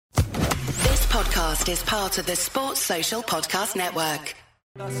podcast is part of the Sports Social Podcast Network.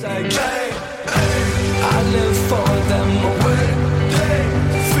 I say, hey, hey, I live for them away,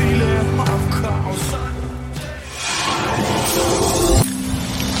 feeling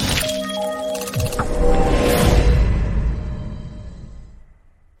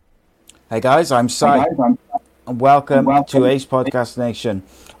Hey guys, I'm Si, and welcome to Ace Podcast Nation.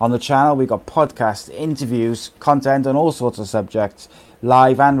 On the channel, we got podcasts, interviews, content on all sorts of subjects,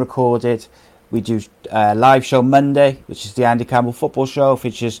 live and recorded. We do a live show Monday, which is the Andy Campbell Football Show,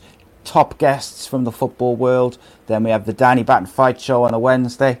 features top guests from the football world. Then we have the Danny Batten Fight Show on a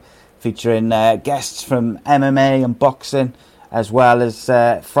Wednesday, featuring guests from MMA and boxing, as well as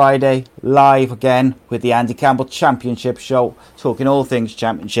Friday, live again with the Andy Campbell Championship Show, talking all things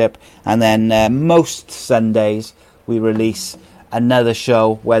championship. And then most Sundays, we release another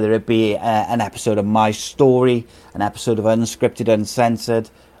show, whether it be an episode of My Story, an episode of Unscripted Uncensored,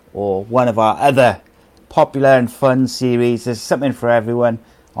 or one of our other popular and fun series. There's something for everyone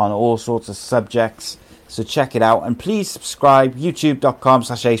on all sorts of subjects. So check it out, and please subscribe,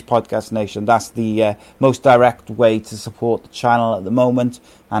 youtube.com/Ace Podcast Nation. That's the most direct way to support the channel at the moment.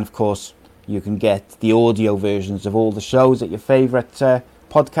 And of course, you can get the audio versions of all the shows at your favourite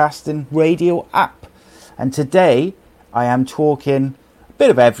podcasting radio app. And today, I am talking a bit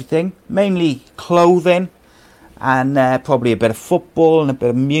of everything, mainly clothing, and probably a bit of football and a bit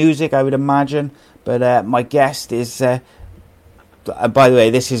of music, I would imagine. But my guest is... by the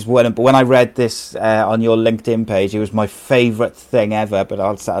way, this is when I read this on your LinkedIn page, it was my favourite thing ever, but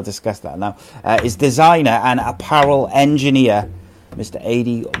I'll discuss that now. Is designer and apparel engineer, Mr.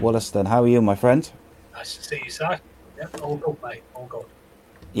 A.D. Wollaston. How are you, my friend? Nice to see you, Si. Yeah, all good, mate. All good.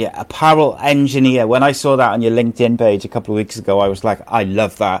 Yeah, apparel engineer. When I saw that on your LinkedIn page a couple of weeks ago, I was like, I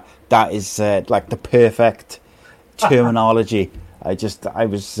love that. That is like the perfect terminology. I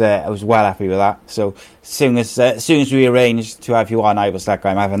was well happy with that. So as soon as we arranged to have you on, I was like,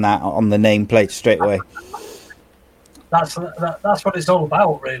 I'm having that on the nameplate straight away. That's what it's all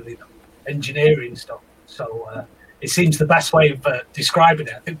about, really, engineering stuff. So it seems the best way of describing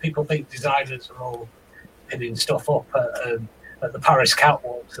it. I think people think designers are all pinning stuff up at the Paris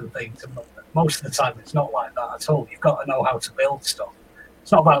catwalks and things. And most of the time, it's not like that at all. You've got to know how to build stuff.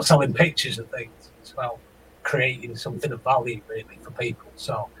 It's not about selling pictures and things. It's about creating something of value, really, for people.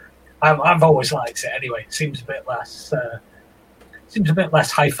 So I've always liked it anyway. It seems a bit less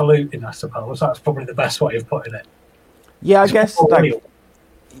highfalutin, I suppose. That's probably the best way of putting it. Yeah, I guess,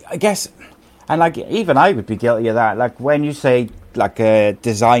 and like even I would be guilty of that. Like when you say like a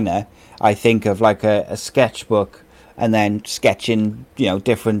designer, I think of like a sketchbook and then sketching,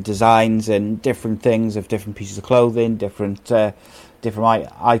 different designs and different things of different pieces of clothing, different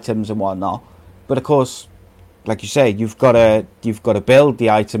items and whatnot. But of course, like you say, you've got to build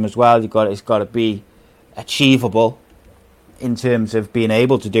the item as well. It's got to be achievable in terms of being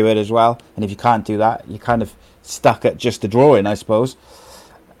able to do it as well. And if you can't do that, you're kind of stuck at just a drawing, I suppose.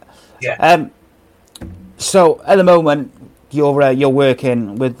 Yeah. So at the moment, you're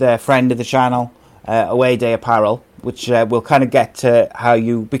working with a friend of the channel, AWAYDAY Apparel, which we'll kind of get to how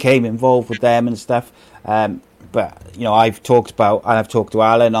you became involved with them and stuff. But I've talked to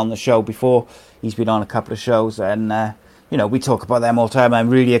Alan on the show before. He's been on a couple of shows, and we talk about them all the time.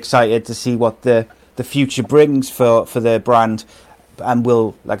 I'm really excited to see what the future brings for the brand, and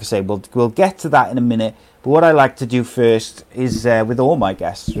we'll get to that in a minute. But what I like to do first is with all my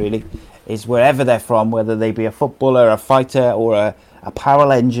guests, really, is wherever they're from, whether they be a footballer, a fighter, or a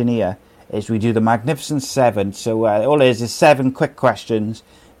apparel engineer, is we do the Magnificent Seven. So all it is 7 quick questions,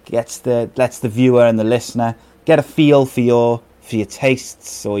 lets the viewer and the listener get a feel for your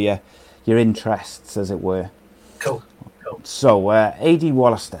tastes or your interests, as it were. Cool. So, A.D.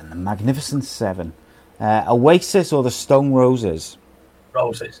 Wollaston, the Magnificent Seven. Oasis or the Stone Roses?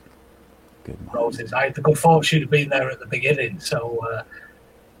 Roses. Good man. Roses. I had the good fortune of being there at the beginning, so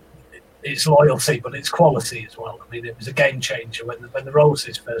it's loyalty, but it's quality as well. I mean, it was a game changer when the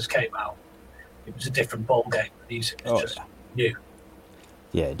Roses first came out. It was a different ball game. The music was just new.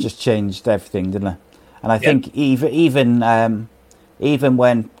 Yeah, it just changed everything, didn't it? And I think even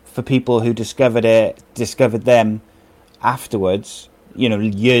when, for people who discovered them afterwards,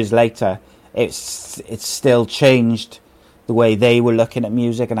 years later, it's still changed the way they were looking at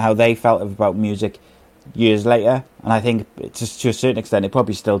music and how they felt about music years later. And I think just to a certain extent, it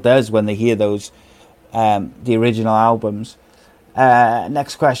probably still does when they hear those the original albums.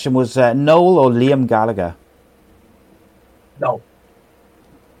 Next question was Noel or Liam Gallagher? No.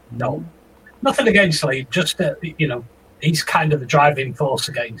 Nothing against Liam, just he's kind of the driving force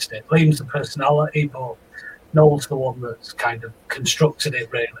against it. Liam's the personality, but Noel's the one that's kind of constructed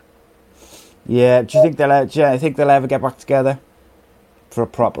it, really. Yeah, do you think they'll ever get back together for a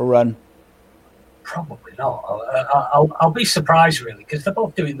proper run? Probably not. I'll be surprised, really, because they're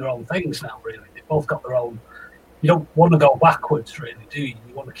both doing their own things now, really. They've both got their own... You don't want to go backwards, really, do you?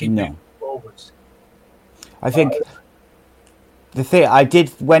 You want to keep moving forwards. I think the thing I did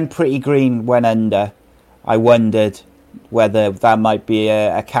when Pretty Green went under, I wondered whether that might be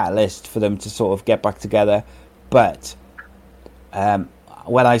a catalyst for them to sort of get back together. But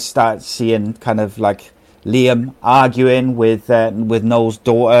when I start seeing kind of like Liam arguing with Noel's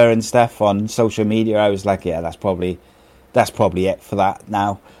daughter and stuff on social media, I was like, yeah, that's probably it for that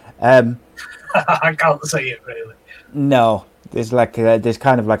now. I can't see it really. No, there's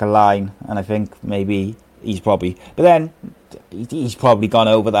kind of like a line, and I think maybe he's probably gone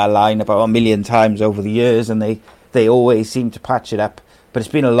over that line about a million times over the years, and they always seem to patch it up. But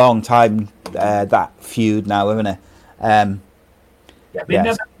it's been a long time, that feud now, isn't it?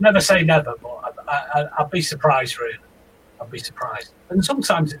 Never say never, but I'd be surprised, really. I'd be surprised. And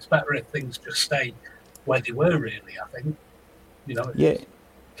sometimes it's better if things just stay where they were, really, I think.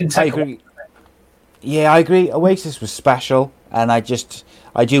 I agree. Yeah, I agree. Oasis was special, and I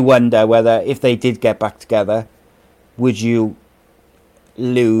do wonder whether if they did get back together, would you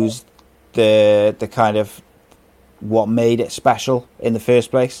lose the kind of what made it special in the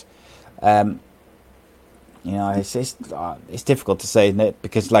first place? It's difficult to say, isn't it?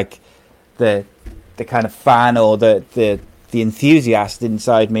 Because like the kind of fan or the enthusiast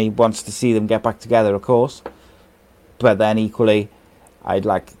inside me wants to see them get back together, of course. But then equally, I'd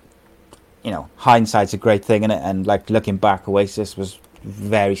like, hindsight's a great thing, innit? And like looking back, Oasis was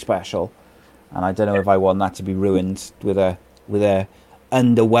very special, and I don't know if I want that to be ruined with a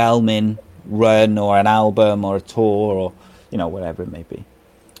underwhelming run or an album or a tour or whatever it may be.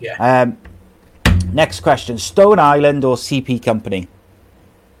 Yeah. Next question: Stone Island or CP Company?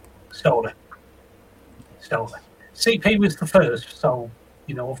 Stone. CP was the first, so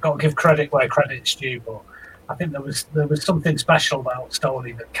I've got to give credit where credit's due. But I think there was something special about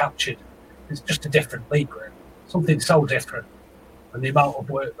Stoney that captured. It's just a different league, really. Something so different, and the amount of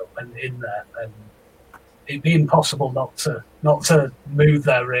work that went in there, and it'd be impossible not to move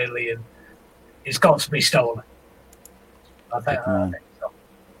there, really. And it's got to be Stoney. I think so.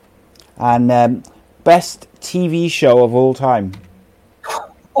 And best TV show of all time?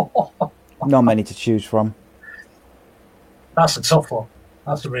 Not many to choose from. That's a tough one.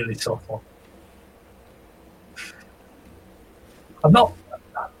 That's a really tough one.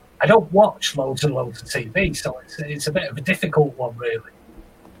 I don't watch loads and loads of TV, so it's a bit of a difficult one, really.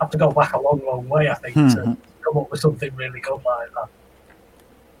 I have to go back a long, long way, I think, to come up with something really good like that.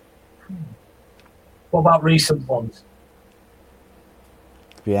 What about recent ones?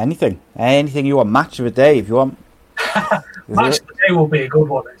 Could be anything you want. Match of the day, if you want. Match of the day will be a good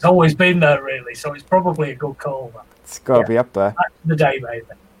one. It's always been there, really, so it's probably a good call. Man. It's got to be up there. Match of the day, maybe.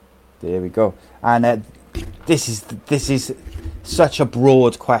 There we go. And this is such a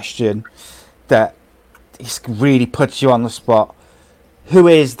broad question that it really puts you on the spot. Who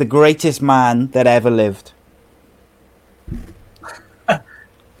is the greatest man that ever lived?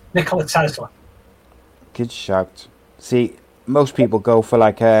 Nikola Tesla. Good shout. See, most people go for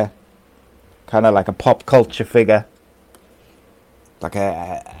like a kind of like a pop culture figure, like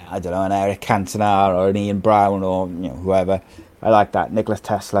an Eric Cantona or an Ian Brown or whoever. I like that. Nikola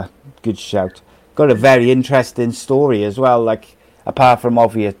Tesla. Good shout. Got a very interesting story as well. Like apart from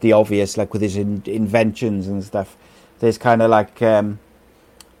the obvious, like with his inventions and stuff, there's kind of like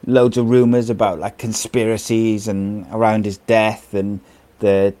loads of rumors about like conspiracies and around his death and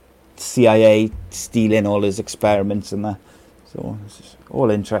the CIA stealing all his experiments and that. So it's just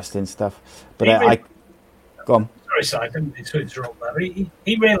all interesting stuff. But go on. Sorry, Si, I didn't mean to interrupt there.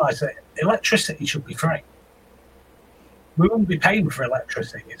 He realised that electricity should be free. We wouldn't be paying for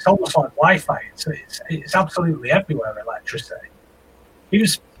electricity. It's almost like Wi-Fi. It's absolutely everywhere, electricity. He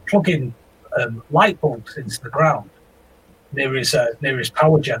was plugging light bulbs into the ground near his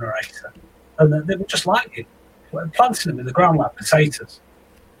power generator, and they were just lighting, planting them in the ground like potatoes.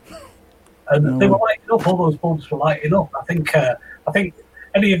 And they were lighting up. All those bulbs were lighting up. I think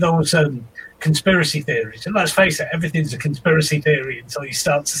any of those conspiracy theories, and let's face it, everything's a conspiracy theory until you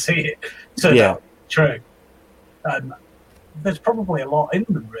start to see it turn out true. There's probably a lot in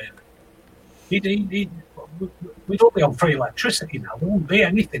them, really. We'd all be on free electricity now. There wouldn't be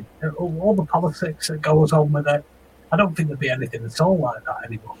anything. All the politics that goes on with it, I don't think there'd be anything at all like that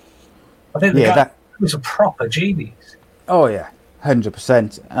anymore. I think the guy was a proper genius. Oh, yeah,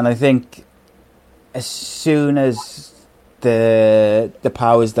 100%. And I think as soon as the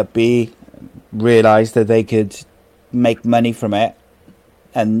powers that be realised that they could make money from it,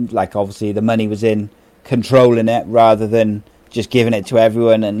 and like obviously the money was in controlling it rather than just giving it to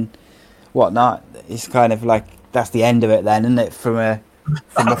everyone and whatnot. It's kind of like that's the end of it then, isn't it? From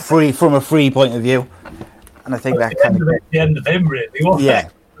a free point of view. And I think that kind of the end of him, really. Yeah.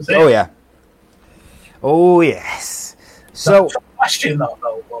 Oh yeah. Oh yes. So question that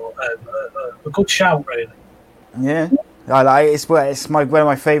though, a good shout, really. Yeah, I like it's one of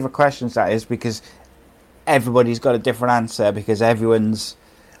my favourite questions, that is, because everybody's got a different answer, because everyone's,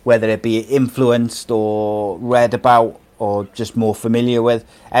 whether it be influenced or read about or just more familiar with,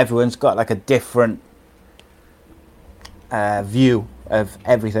 everyone's got like a different view of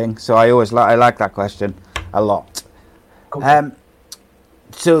everything. So I like that question a lot. Cool.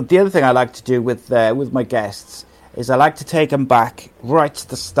 So the other thing I like to do with my guests is I like to take them back right to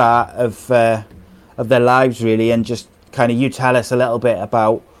the start of their lives, really, and just kind of you tell us a little bit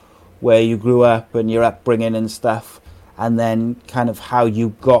about where you grew up and your upbringing and stuff, and then kind of how you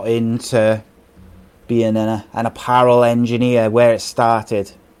got into being an apparel engineer, where it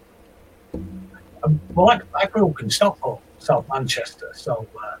started. Well, I grew up in Stockport, South Manchester, so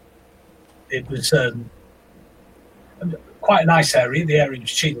it was quite a nice area. The area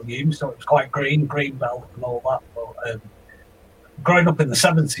was Cheadle-Hulme, so it was quite green belt and all that. But growing up in the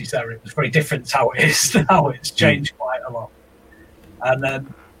 70s there, it was very different to how it is now. It's changed quite a lot.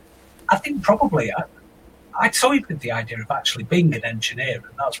 And I think probably I toyed with the idea of actually being an engineer,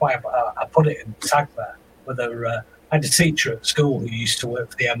 and that's why I put it in the tag there. Whether I had a teacher at school who used to work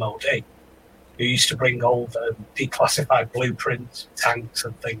for the MOD, who used to bring old declassified blueprints, tanks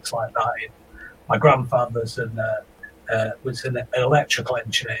and things like that in. My grandfather's was an electrical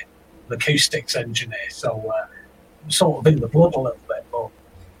engineer, an acoustics engineer, so sort of in the blood a little bit, but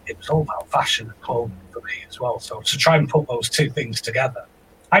it was all about fashion and clothing for me as well. So to try and put those two things together,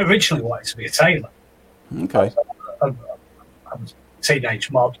 I originally wanted to be a tailor. Okay. I was a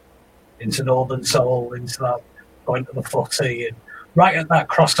teenage mod, into Northern Soul, into that, going to the footy, and right at that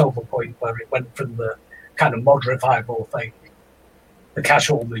crossover point where it went from the kind of mod revival thing, the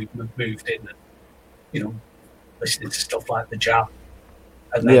casual movement moved in, and listening to stuff like the Jam,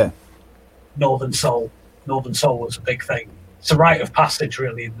 and then Northern Soul was a big thing. It's a rite of passage,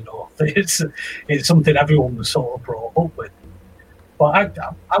 really, in the north. It's something everyone was sort of brought up with. But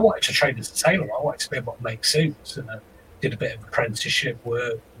I wanted to train as a tailor. I wanted to be able to make suits, and I did a bit of apprenticeship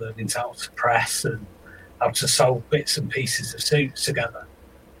work, learning how to press and how to sew bits and pieces of suits together.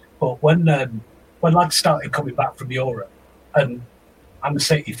 But when lads started coming back from Europe, and I'm a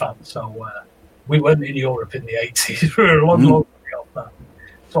City fan, so we weren't in Europe in the 80s. We were a long way off that.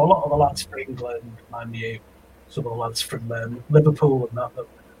 So a lot of the lads from England, Man U, some of the lads from Liverpool and that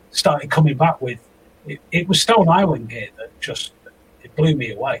started coming back with, it was Stone Island gear that just, it blew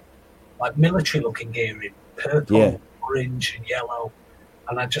me away. Like military-looking gear in purple, orange and yellow.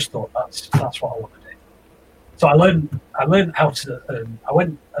 And I just thought, that's what I want to do. So I learned how to, I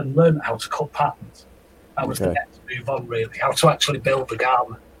went and learned how to cut patterns. That was the next move on, really, how to actually build a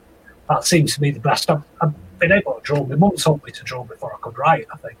garment. That seems to me the best. I've been able to draw. My mum taught me to draw before I could write,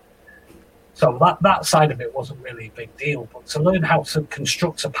 I think. So that side of it wasn't really a big deal. But to learn how to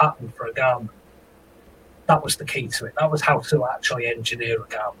construct a pattern for a garment, that was the key to it. That was how to actually engineer a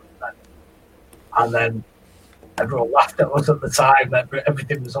garment then. And then everyone laughed at us at the time.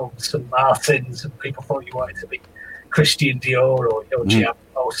 Everything was on St. Martin's, and people thought you wanted to be Christian Dior or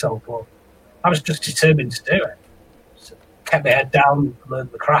Giacomo. So, but I was just determined to do it. Kept my head down,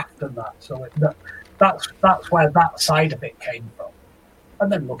 learned the craft and that. So that's where that side of it came from. And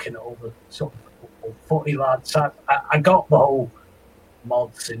then looking at all the sort of footy lads, I got the whole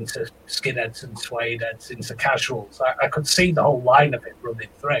mods into skinheads and suede heads into casuals. I could see the whole line of it running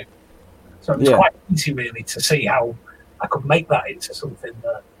through. So it was quite easy, really, to see how I could make that into something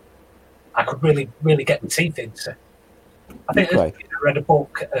that I could really, really get my teeth into. I think I read a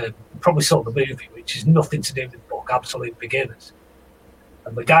book, probably saw the movie, which is nothing to do with the book, Absolute Beginners.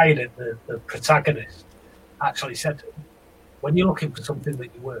 And the guy, the protagonist, actually said, when you're looking for something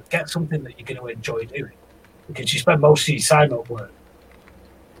that you work, get something that you're going to enjoy doing. Because you spend most of your time at work.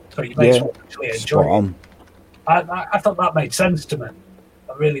 So you may as well actually enjoy it. I thought that made sense to me.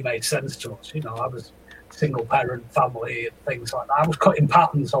 It really made sense to us. I was single parent family and things like that. I was cutting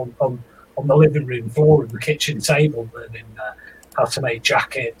patterns on the living room floor and the kitchen table, learning how to make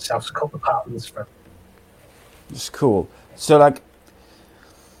jackets, how to cut the patterns from. It's cool. So, like,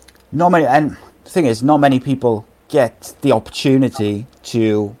 not many people get the opportunity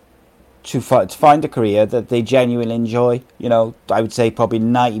to find a career that they genuinely enjoy. I would say probably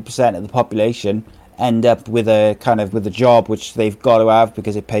 90% of the population end up with a job which they've got to have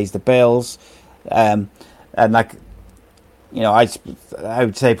because it pays the bills, and like you know, I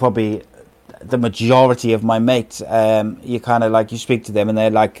would say probably the majority of my mates, you kind of like, you speak to them and they're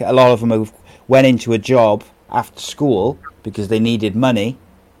like, a lot of them have went into a job after school because they needed money,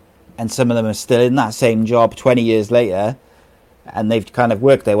 and some of them are still in that same job 20 years later, and they've kind of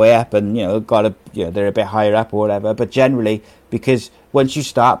worked their way up and, you know, they're a bit higher up or whatever. But generally, because once you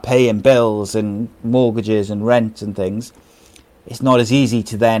start paying bills and mortgages and rent and things, it's not as easy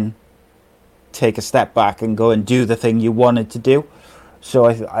to then take a step back and go and do the thing you wanted to do. So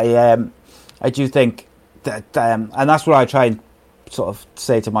I do think that, and that's what I try and sort of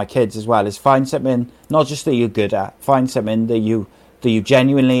say to my kids as well, is find something not just that you're good at, find something that you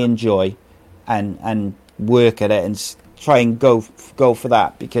genuinely enjoy, and work at it and try and go for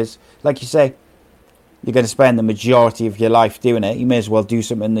that. Because, like you say, you're going to spend the majority of your life doing it. You may as well do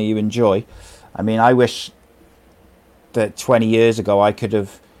something that you enjoy. I mean, I wish that 20 years ago I'd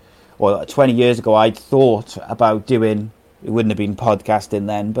thought about doing, it wouldn't have been podcasting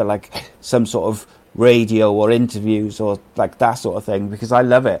then, but like some sort of radio or interviews or like that sort of thing, because I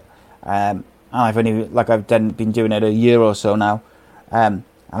love it. And I've been doing it a year or so now, and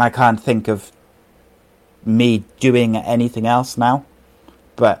I can't think of me doing anything else now.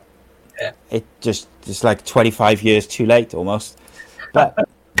 But it's like 25 years too late almost. But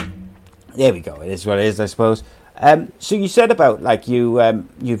there we go. It is what it is, I suppose. So you said about like you've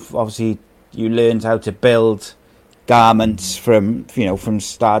obviously learned how to build garments from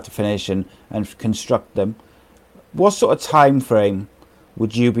start to finish and construct them. What sort of time frame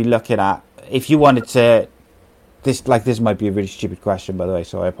would you be looking at if you wanted to? This might be a really stupid question, by the way,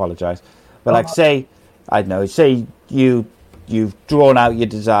 so I apologise. But like, say you've drawn out your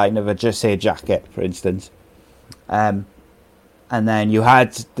design of a jacket, for instance, and then you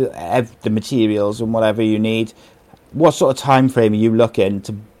had the materials and whatever you need. What sort of time frame are you looking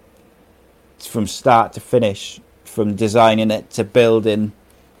to, from start to finish, from designing it to building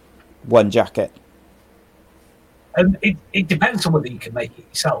one jacket? It depends on whether you can make it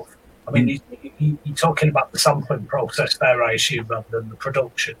yourself. I mean, you're talking about the sampling process there, I assume, rather than the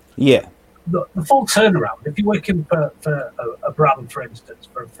production. Yeah. The full turnaround, if you're working for a brand, for instance,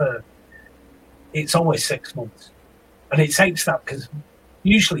 for a firm, it's always 6 months. And it takes that because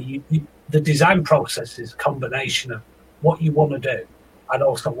usually the design process is a combination of what you want to do and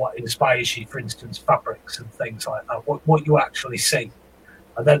also what inspires you, for instance, fabrics and things like that, what you actually see.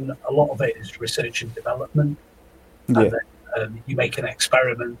 And then a lot of it is research and development. Yeah. And then you're making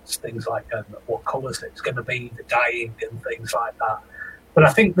experiments, things like what colours it's going to be, the dyeing and things like that. But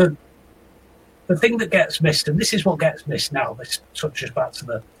I think the thing that gets missed, and this is what gets missed now, this touches back to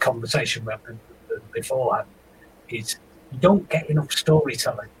the conversation we had beforehand, is you don't get enough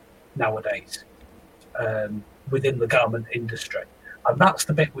storytelling nowadays within the garment industry. And that's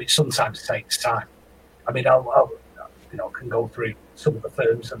the bit which sometimes takes time. I mean, I'll can go through some of the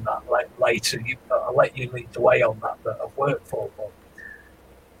firms and that later. I'll let you lead the way on that I've worked for. But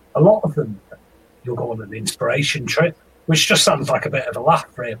a lot of them, you'll go on an inspiration trip, which just sounds like a bit of a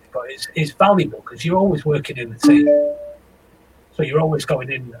laugh, really, but it's valuable because you're always working in a team. So you're always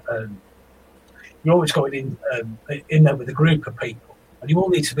going in. In there with a group of people, and you all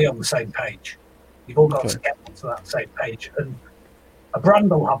need to be on the same page. You've all got to get onto that same page. And a brand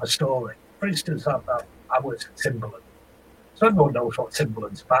will have a story. For instance, I worked at Timberland. So everyone knows what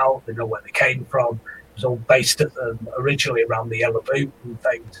Timberland's about. They know where they came from. It was all based originally around the yellow boot and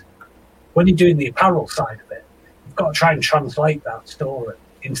things. When you're doing the apparel side of it, you've got to try and translate that story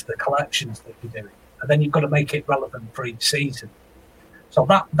into the collections that you're doing. And then you've got to make it relevant for each season. So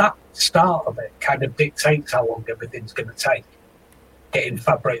that start of it kind of dictates how long everything's going to take. Getting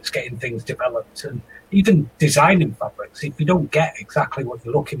fabrics, getting things developed, and even designing fabrics. If you don't get exactly what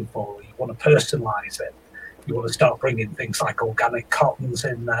you're looking for, you want to personalise it. You want to start bringing things like organic cottons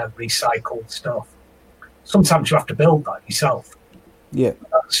in there, recycled stuff. Sometimes you have to build that yourself. Yeah.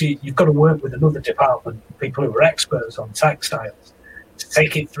 So you've got to work with another department, people who are experts on textiles, to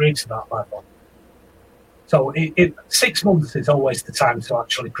take it through to that level. So 6 months is always the time to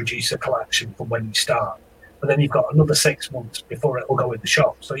actually produce a collection from when you start. But then you've got another 6 months before it will go in the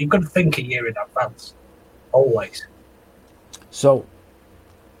shop. So you've got to think a year in advance, always. So,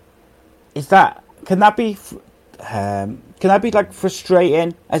 can that be like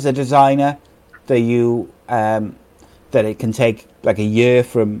frustrating as a designer that that it can take like a year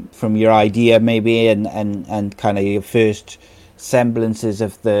from your idea maybe and kind of your first semblances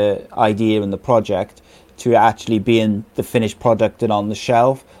of the idea and the project to actually being the finished product and on the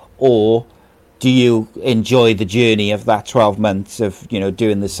shelf? Or do you enjoy the journey of that 12 months of,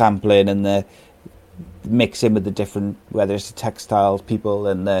 doing the sampling and the mixing with the different, whether it's the textiles people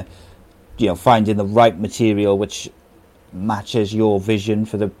and the, finding the right material, which matches your vision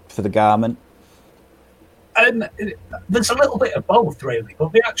for the garment? There's a little bit of both, really.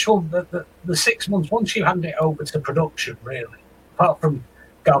 But the actual the 6 months, once you hand it over to production, really, apart from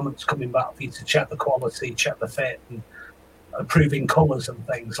garments coming back for you to check the quality, check the fit, and approving colours and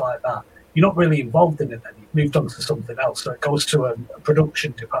things like that, you're not really involved in it then. You've moved on to something else, so it goes to a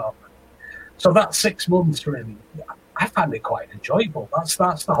production department. So that 6 months, really, I find it quite enjoyable. That's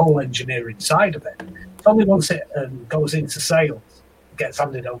the whole engineering side of it. It's only once it goes into sales, it gets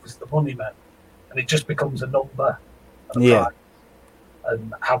handed over to the money men, and it just becomes a number and a price,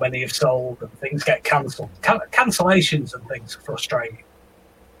 and how many have sold, and things get cancelled. Cancellations and things are frustrating.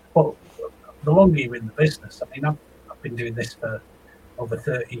 But the longer you're in the business, I mean, I've been doing this for over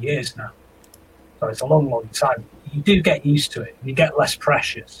 30 years now, so it's a long, long time. You do get used to it. You get less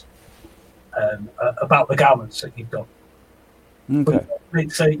precious about the garments that you've done. Okay.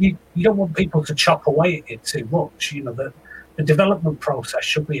 But you don't want people to chop away at it too much. You know, the development process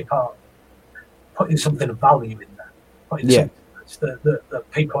should be about putting something of value in there. Something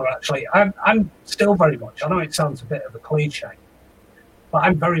that people are actually... I'm still very much... I know it sounds a bit of a cliche, but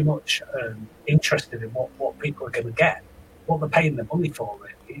I'm very much interested in what people are going to get, what they're paying their money for.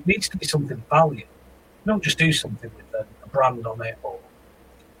 It needs to be something of value. You don't just do something with a brand on it or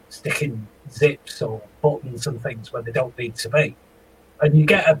sticking zips or buttons and things where they don't need to be. And you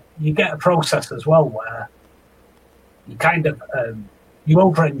get a process as well where you kind of you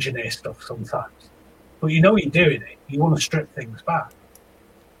over-engineer stuff sometimes, but you know you're doing it. You want to strip things back,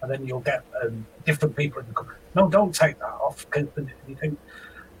 and then you'll get different people in the company. No, don't take that off, because you think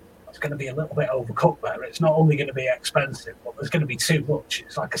it's going to be a little bit overcooked there. It's not only going to be expensive, but there's going to be too much.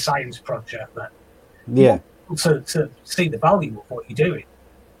 It's like a science project then. Yeah. To see the value of what you're doing.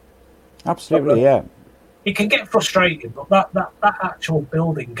 Absolutely, yeah. It can get frustrating, but that actual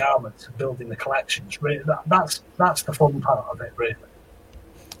building garments and building the collections, really, that's the fun part of it, really.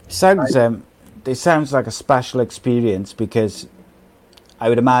 It sounds like a special experience, because I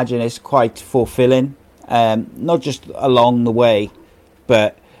would imagine it's quite fulfilling, not just along the way,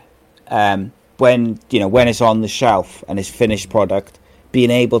 but when it's on the shelf and it's finished product, being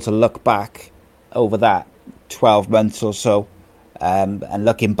able to look back over that 12 months or so, and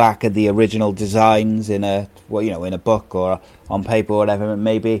looking back at the original designs in a book or on paper or whatever it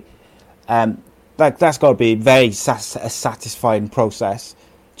may be, that's got to be a satisfying process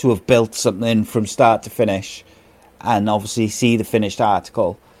to have built something from start to finish, and obviously see the finished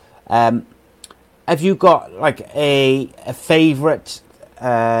article. Have you got like a favourite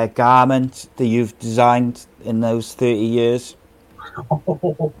garment that you've designed in those 30 years?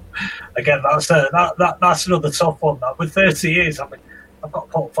 Again, that's another tough one. With 30 years, I mean, I've got a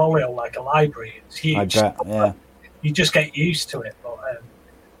portfolio like a library. It's huge. I bet, yeah. You just get used to it.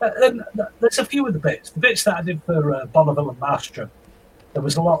 But there's a few of the bits that I did for Boneville and Maelstrom. There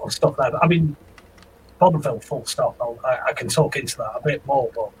was a lot of stuff there. I mean, Boneville, full stop. I can talk into that a bit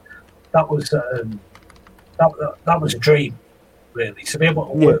more, but that was that was a dream, really, to be able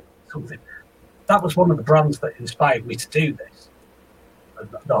to work with something. That was one of the brands that inspired me to do this.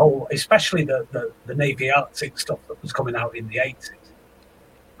 The whole, especially the Navy Arctic stuff that was coming out in the 80s.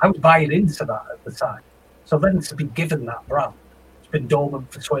 I was buying into that at the time. So then to be given that brand, it's been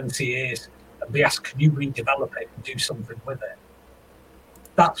dormant for 20 years, and be asked, can you redevelop it and do something with it?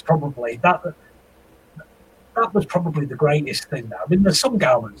 That's probably, that was probably the greatest thing now. I mean, there's some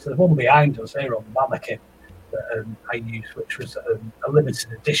garments, there's one behind us here on the mannequin that I used, which was a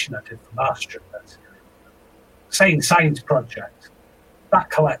limited edition I did for Maelstrom. That's saying Science Project. That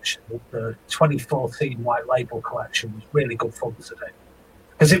collection, the 2014 White Label collection, was really good fun to do,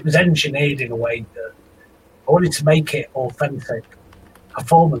 because it was engineered in a way that I wanted to make it authentic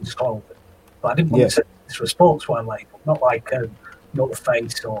performance clothing, but I didn't want to this for a sportswear label, not like North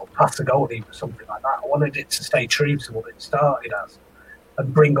Face or Patagonia or something like that. I wanted it to stay true to what it started as,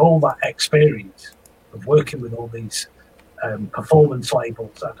 and bring all that experience of working with all these performance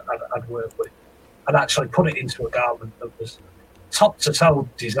labels I'd worked with, and actually put it into a garment that was top to toe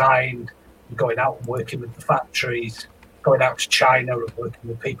designed, going out and working with the factories, going out to China and working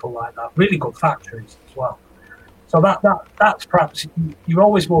with people like that. Really good factories as well. So that's perhaps, you're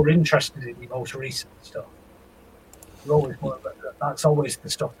always more interested in your most recent stuff. You're always more, that's always the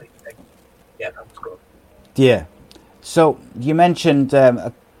stuff that you think, yeah, that was good. Yeah. So you mentioned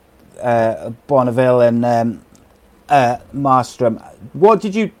Boneville and Maelstrom. What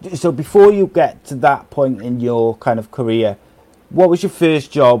did you, so before you get to that point in your kind of career, what was your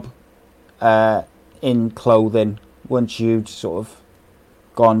first job in clothing once you'd sort of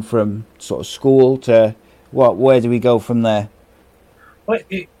gone from sort of school to where do we go from there? But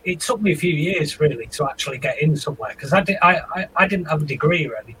it took me a few years really to actually get in somewhere because I didn't have a degree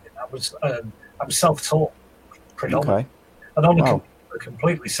or anything. I was self-taught predominantly, and only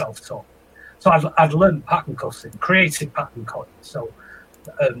completely self-taught. So I'd learned pattern cutting, creative pattern cutting. So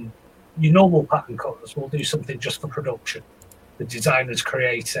your normal pattern cutters will do something just for production. The designers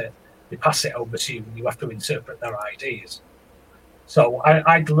create it, they pass it over to you, and you have to interpret their ideas. So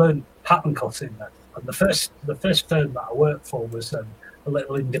I'd learned pattern cutting then. And the first firm that I worked for was a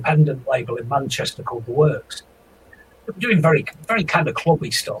little independent label in Manchester called The Works. They were doing very, very kind of clubby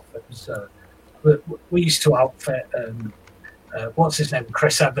stuff. It was we used to outfit what's his name,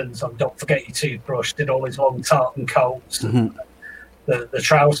 Chris Evans on Don't Forget Your Toothbrush, did all his long tartan coats, and the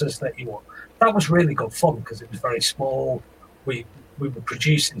trousers that he wore. That was really good fun because it was very small. We were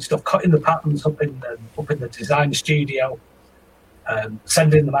producing stuff, cutting the patterns up in the design studio.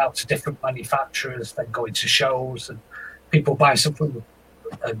 Sending them out to different manufacturers, then going to shows and people buying stuff from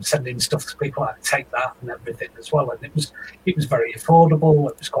them, sending stuff to people like Take That and everything as well. And it was very affordable.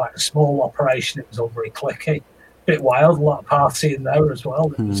 It was quite a small operation. It was all very clicky, a bit wild, a lot of partying there as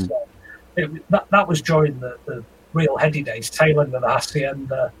well. It was, that was during the real heady days, tail end of the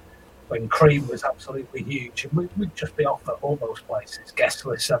Hacienda, when cream was absolutely huge, and we'd just be off at all those places, guest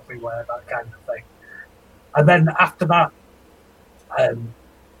lists everywhere, that kind of thing. And then after that,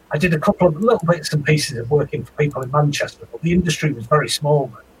 I did a couple of little bits and pieces of working for people in Manchester, but the industry was very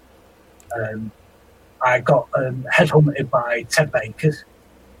small then. I got headhunted by Ted Baker's.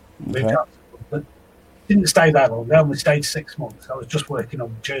 Okay. Didn't stay there long. I only stayed 6 months. I was just working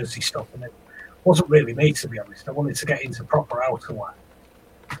on Jersey stuff, and it wasn't really me, to be honest. I wanted to get into proper outerwear.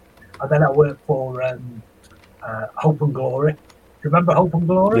 And then I worked for Hope and Glory. Do you remember Hope and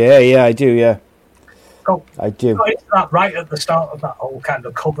Glory? Yeah, I do, yeah. I do. Got into that right at the start of that whole kind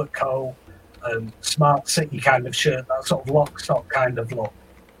of covert coat, smart city kind of shirt, that sort of lock stock kind of look.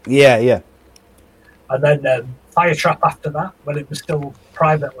 Yeah. And then Fire Trap after that, when it was still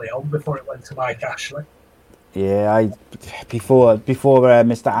privately owned before it went to Mike Ashley. Yeah, before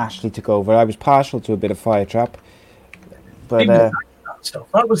Mr. Ashley took over, I was partial to a bit of Fire Trap, but that stuff.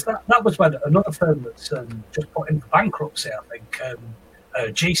 That was when another firm that's just put into bankruptcy, I think.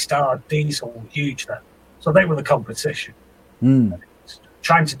 G-Star Diesel, huge then. So they were the competition.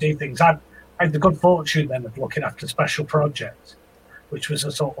 Trying to do things. I had the good fortune then of looking after Special Projects, which was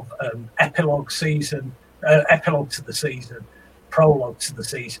a sort of epilogue to the season, prologue to the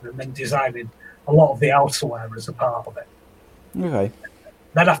season, and then designing a lot of the outerwear as a part of it. Okay.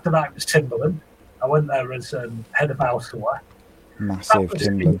 Then after that, it was Timberland. I went there as head of outerwear. Massive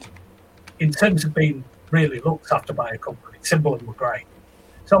Timberland. In terms of being really looked after by a company, Timberland were great.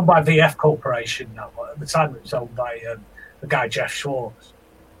 It's owned by VF Corporation now, but at the time it was owned by the guy Jeff Schwartz.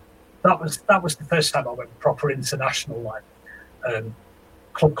 That was the first time I went proper international, like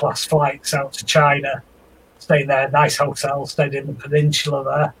club class flights out to China, staying there, nice hotel, stayed in the peninsula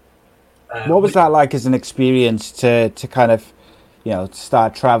there. What was that like as an experience to kind of,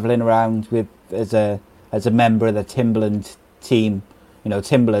 start travelling around with as a member of the Timberland team?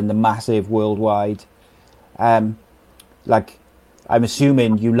 Timberland, the massive worldwide. I'm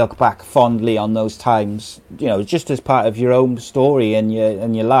assuming you look back fondly on those times, just as part of your own story and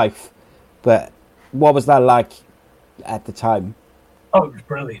your life. But what was that like at the time? Oh, it was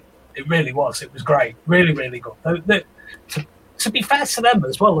brilliant. It really was. It was great. Really, really good. To be fair to them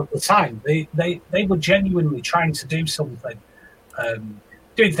as well, at the time, they were genuinely trying to do something,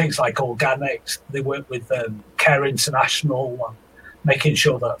 doing things like organics. They worked with Care International, making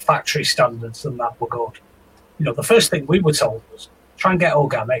sure that factory standards and that were good. The first thing we were told was try and get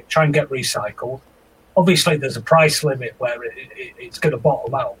organic, try and get recycled. Obviously, there's a price limit where it's going to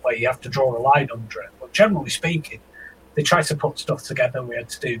bottom out, where you have to draw a line under it. But generally speaking, they try to put stuff together. We had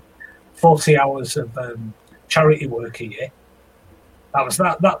to do 40 hours of charity work a year.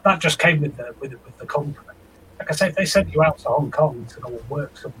 That just came with the company. Like I said, if they sent you out to Hong Kong to go and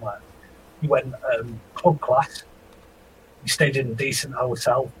work somewhere, you went club class, you stayed in a decent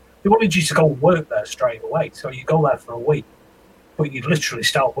hotel. They wanted you to go and work there straight away. So you go there for a week, but you'd literally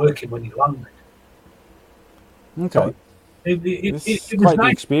start working when you landed. Okay. So it was quite nice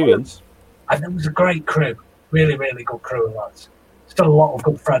the experience. And it was a great crew. Really, really good crew of lads. Still a lot of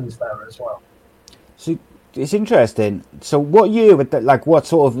good friends there as well. So it's interesting. So what year, what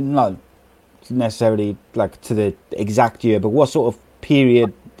sort of, not necessarily like to the exact year, but what sort of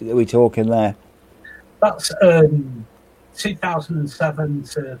period are we talking there? That's 2007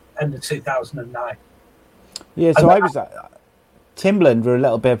 to end of 2009. Yeah, so I was Timberland were a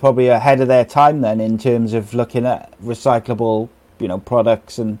little bit probably ahead of their time then in terms of looking at recyclable,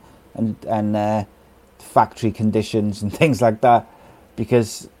 products and factory conditions and things like that.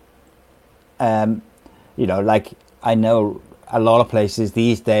 because, like I know a lot of places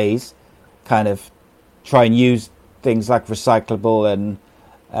these days kind of try and use things like recyclable and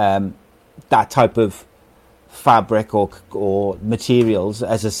that type of fabric or materials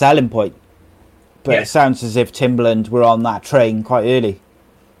as a selling point. But It sounds as if Timberland were on that train quite early.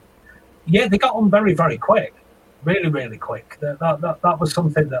 Yeah, they got on very, very quick. Really, really quick. That was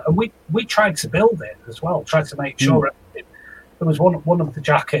something that... And we tried to build it as well, tried to make sure there was one of the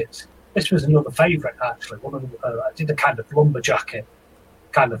jackets. This was another favourite, actually. I did a kind of lumber jacket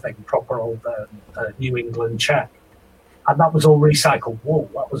kind of thing, proper old New England check. And that was all recycled wool.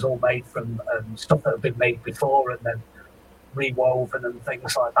 That was all made from stuff that had been made before and then rewoven and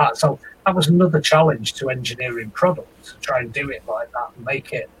things like that. So that was another challenge to engineering products, to try and do it like that and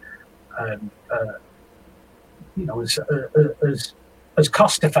make it as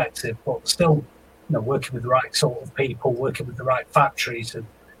cost effective, but still working with the right sort of people, working with the right factories, and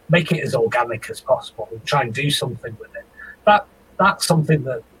make it as organic as possible and try and do something with it. That's something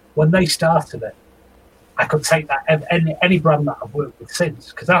that when they started it, I could take that any brand that I've worked with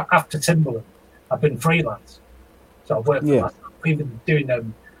since, because after Timberland I've been freelance, so I've worked for myself, even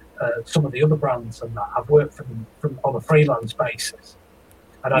doing some of the other brands and that I've worked for them on a freelance basis,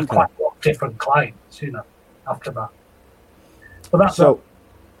 and I've quite a lot of different clients after that. But that's so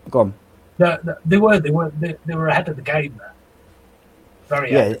go on. They were ahead of the game there,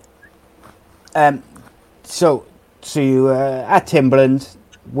 very ahead. So you at Timberland,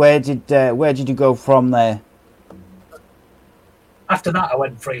 where did you go from there? After that, I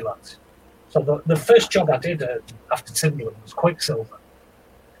went freelance. So the first job I did after Timberland was Quicksilver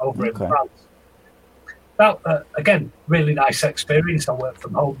over in France. That again, really nice experience. I worked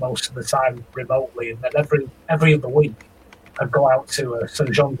from home most of the time remotely, and then every other week I'd go out to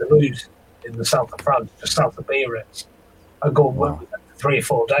Saint-Jean-de-Luz in the south of France, just south of Biarritz, and go and work with them for 3 or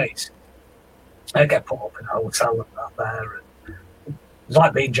 4 days. I get put up in a hotel and that there, and it was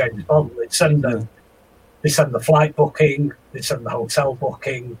like being James Bond. They'd send the flight booking, they'd send the hotel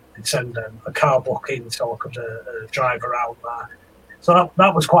booking, they'd send a car booking so I could drive around there. So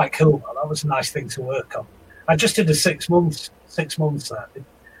that was quite cool. That was a nice thing to work on. I just did 6 months there.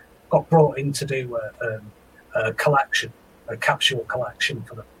 Got brought in to do a collection, a capsule collection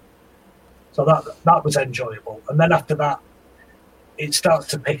for them. So that was enjoyable. And then after that, it starts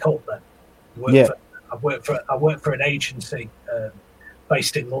to pick up then. I worked for an agency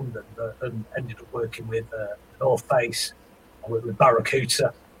based in London and ended up working with North Face. I worked with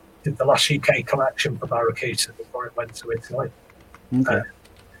Barracuda. Did the last UK collection for Barracuda before it went to Italy.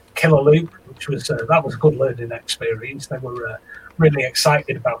 Killer Loop, which was that was a good learning experience. They were really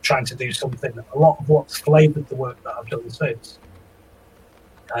excited about trying to do something. A lot of what's flavoured the work that I've done since.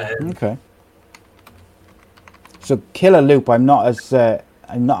 So Killer Loop, I'm not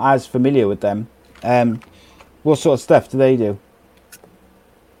as familiar with them. What sort of stuff do they do?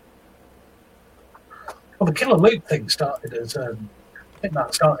 Well, the Killer Loop thing started as I think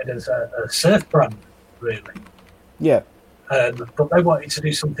that started as a surf brand, really. Yeah. But they wanted to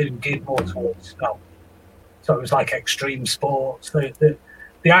do something geared more towards snow. So it was like extreme sports. The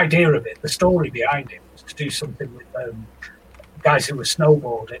idea of it, the story behind it, was to do something with guys who were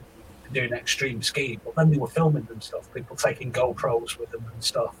snowboarding and doing extreme skiing. But then they were filming them stuff, people taking GoPros with them and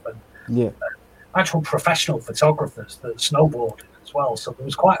stuff. And actual professional photographers that snowboarded as well. So there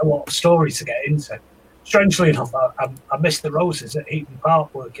was quite a lot of story to get into. Strangely enough, I missed the Roses at Eaton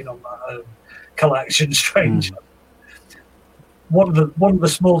Park working on that collection. Strange. One of the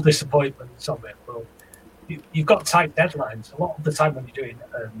small disappointments of it, well, you've got tight deadlines. A lot of the time when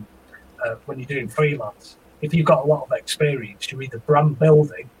you're doing freelance, if you've got a lot of experience, you're either brand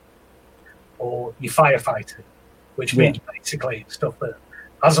building or you're firefighting, which means basically stuff that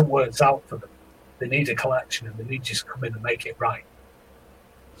hasn't worked out for them. They need a collection and they need you to come in and make it right.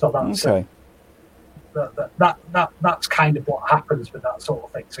 So that's that's kind of what happens with that sort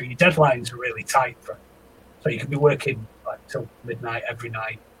of thing. So your deadlines are really tight for it. So you can be working like till midnight every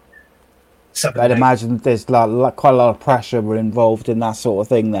night. I'd imagine there's quite a lot of pressure involved in that sort of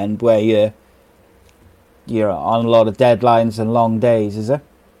thing then, where you're on a lot of deadlines and long days, is it?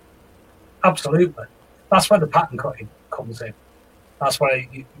 Absolutely. That's where the pattern cutting comes in. That's where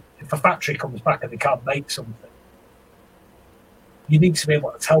if a factory comes back and they can't make something, you need to be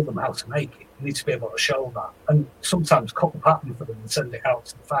able to tell them how to make it. You need to be able to show that. And sometimes cut the pattern for them and send it out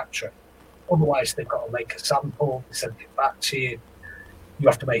to the factory. Otherwise, they've got to make a sample, send it back to you. You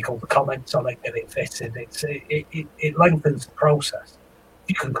have to make all the comments on it, get it fitted. It lengthens the process. If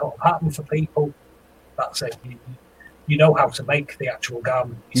you can cut a pattern for people, that's it. You know how to make the actual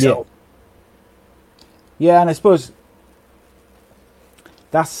garment yourself. Yeah, and I suppose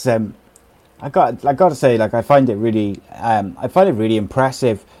That's I got to say, like, I find it really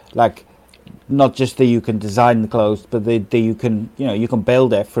impressive. Like, not just that you can design the clothes, but that you can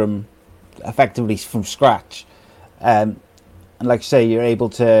build it effectively from scratch. And like I say, you're able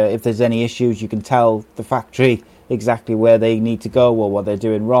to, if there's any issues, you can tell the factory exactly where they need to go or what they're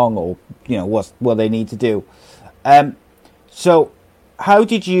doing wrong, or what they need to do. So how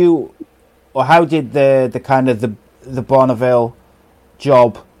did the kind of the Boneville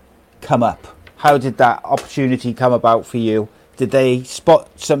job come up? How did that opportunity come about for you? Did they spot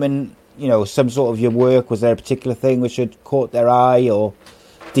something, some sort of your work? Was there a particular thing which had caught their eye, or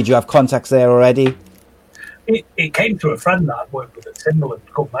did you have contacts there already? It came through a friend that I'd worked with at Timberland,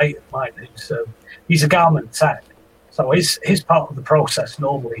 a good mate of mine, he's a garment tech. So his part of the process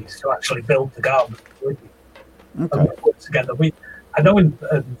normally is to actually build the garment with you. Okay. And we put together. I know him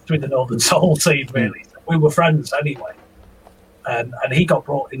through the Northern Soul scene, really. We were friends anyway. And he got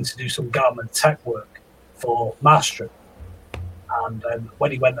brought in to do some garment tech work for Master. And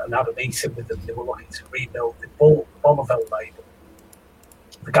when he went and had a meeting with them, they were looking to rebuild the Boneville label.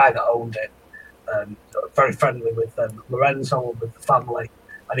 The guy that owned it, very friendly with Lorenzo and with the family,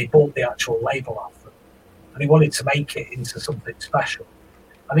 and he bought the actual label off them. And he wanted to make it into something special.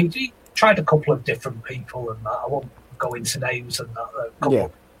 And he tried a couple of different people, and that. I won't go into names and that, a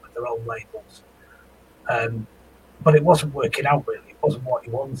couple with their own labels. But it wasn't working out, really. It wasn't what he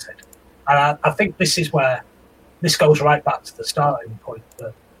wanted. And I think this is where this goes right back to the starting point,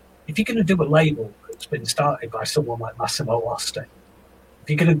 that if you're going to do a label that's been started by someone like Massimo Osti, if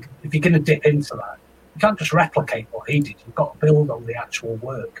you're going to dip into that, you can't just replicate what he did. You've got to build on the actual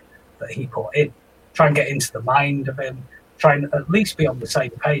work that he put in. Try and get into the mind of him. Try and at least be on the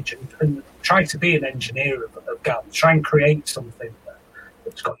same page, and try to be an engineer of garments. Try and create something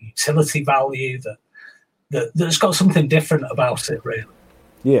that's got utility value, that's got something different about it, really.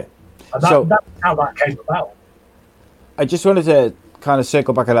 Yeah. And that's how that came about. I just wanted to kind of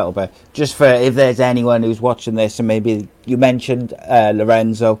circle back a little bit, just for if there's anyone who's watching this, and maybe you mentioned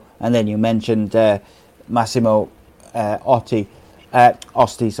Lorenzo, and then you mentioned Massimo Osti,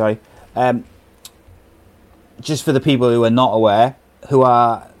 sorry. Just for the people who are not aware, who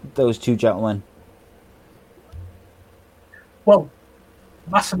are those two gentlemen? Well,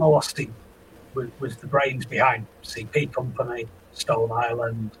 Massimo Osti was the brains behind CP Company, Stone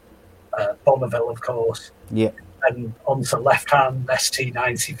Island, Boneville, of course. Yeah. And onto Left Hand,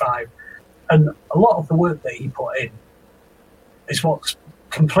 ST95. And a lot of the work that he put in is what's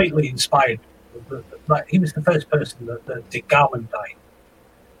completely inspired. Like, he was the first person that did garment dyeing.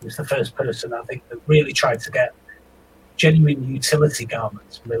 He was the first person, I think, that really tried to get genuine utility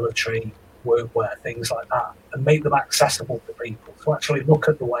garments, military, workwear, things like that, and make them accessible to people. To actually look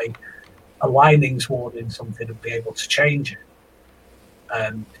at the way a lining's worn in something and be able to change it.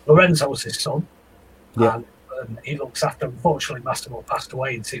 Lorenzo was his son. Yeah. And he looks after, unfortunately, Massimo passed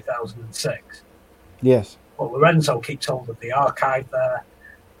away in 2006. Yes. But Lorenzo keeps hold of the archive there,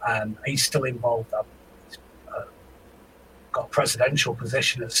 and he's still involved. He's got a presidential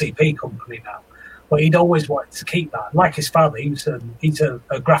position at CP Company now. But he'd always wanted to keep that. Like his father, he's a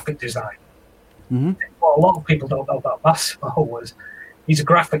graphic designer. Mm-hmm. What a lot of people don't know about Massimo was he's a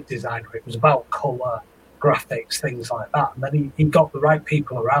graphic designer. It was about colour, graphics, things like that. And then he got the right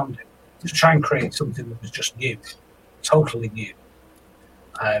people around him to try and create something that was just new, totally new.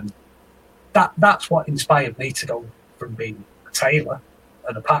 That's what inspired me to go from being a tailor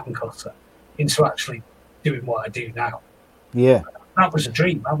and a pattern cutter into actually doing what I do now. Yeah. That was a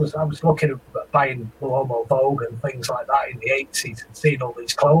dream. I was looking at buying Lomo Vogue and things like that in the 80s and seeing all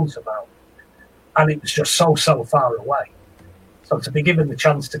these clothes about. And it was just so far away. So to be given the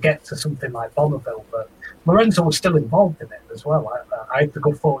chance to get to something like Boneville, but Lorenzo was still involved in it as well. I had the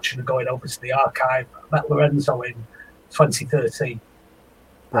good fortune of going over to the archive. I met Lorenzo in 2013.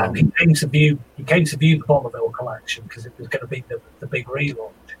 Wow. And he came to view the Boneville collection because it was going to be the big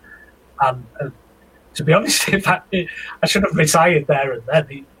relaunch. And to be honest, in fact, I should have retired there and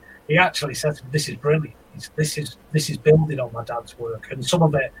then. He actually said to me, "This is brilliant. This is building on my dad's work, and some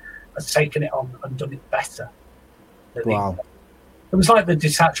of it has taken it on and done it better." Wow. It was like the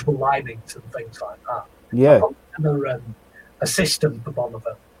detachable linings and things like that. Yeah. A system for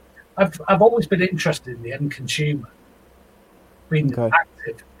Boneville. I've always been interested in the end consumer being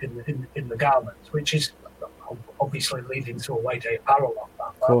active in the garments, which is obviously leading to AWAYDAY Apparel off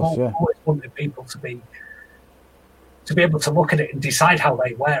that. But I've always wanted people to be able to look at it and decide how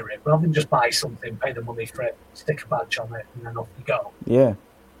they wear it, rather than just buy something, pay the money for it, stick a badge on it, and then off you go. Yeah.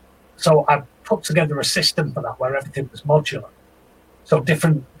 So I put together a system for that where everything was modular. So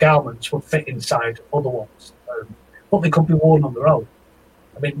different garments would fit inside other ones, but they could be worn on their own.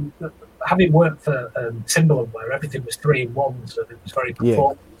 mean, having worked for Timberland, where everything was 3-in-1s and it was very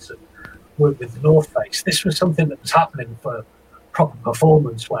performance, and worked with the North Face, this was something that was happening for proper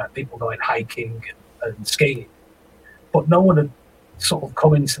performance, where people going hiking and skiing. But no one had sort of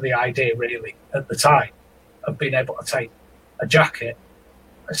come into the idea really at the time of being able to take a jacket,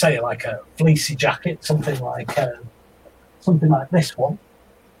 say like a fleecy jacket, something like this one.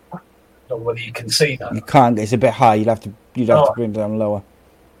 I don't know whether you can see that. You can't. It's a bit high. You'd have to bring it down lower.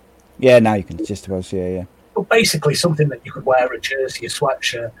 Yeah, now you can just about see it. Yeah. But basically, something that you could wear a jersey, a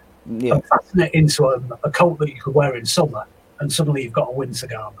sweatshirt, and fasten it into a coat that you could wear in summer, and suddenly you've got a winter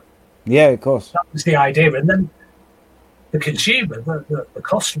garment. Yeah, of course. That was the idea, and then the consumer, the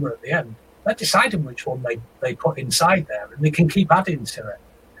customer at the end, they're deciding which one they put inside there, and they can keep adding to it.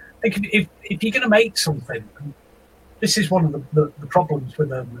 If you're going to make something, this is one of the problems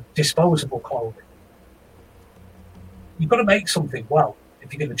with disposable clothing. You've got to make something well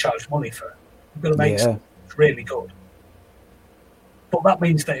if you're going to charge money for it. You've got to make something that's really good. But that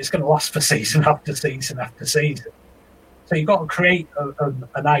means that it's going to last for season after season after season. So you've got to create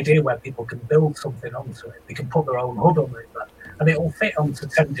an idea where people can build something onto it. They can put their own hood on it, and it will fit onto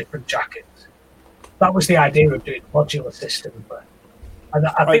 10 different jackets. That was the idea of doing a modular system. And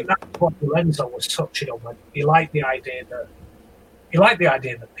I think that's what Lorenzo was touching on. When he liked the idea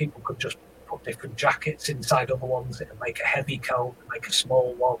that people could just put different jackets inside other ones. It would make a heavy coat, make a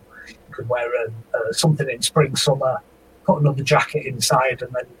small one. You could wear something in spring, summer, put another jacket inside,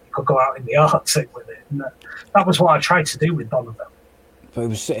 and then you could go out in the Arctic with it. And that was what I tried to do with Boneville. But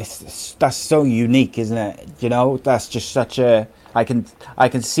that's so unique, isn't it? You know, that's just such a. I can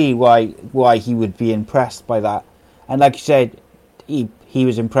see why he would be impressed by that, and like you said, he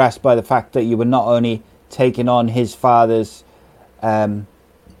was impressed by the fact that you were not only taking on his father's.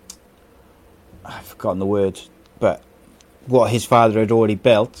 I've forgotten the words, but what his father had already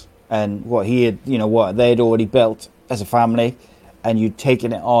built and what he had, what they had already built as a family, and you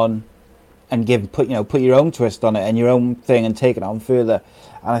taking it on and put your own twist on it and your own thing and take it on further.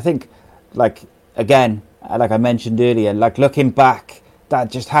 And I think, like I mentioned earlier, like looking back,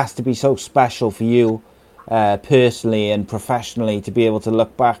 that just has to be so special for you personally and professionally to be able to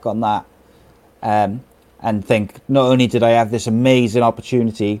look back on that and think, not only did I have this amazing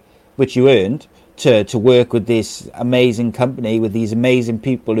opportunity, which you earned, to work with this amazing company, with these amazing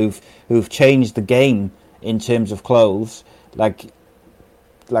people who've changed the game in terms of clothes, like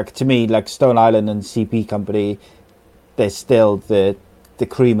to me, like Stone Island and CP Company, they're still the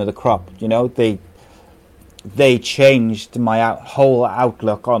cream of the crop. They changed my whole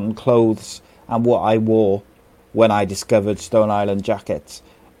outlook on clothes and what I wore when I discovered Stone Island jackets.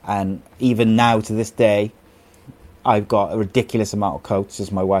 And even now to this day, I've got a ridiculous amount of coats,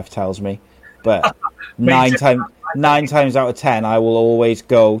 as my wife tells me. But nine times out of 10, I will always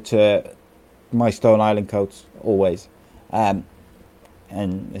go to my Stone Island coats, always. And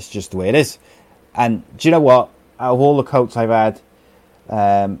it's just the way it is. And do you know what? Out of all the coats I've had,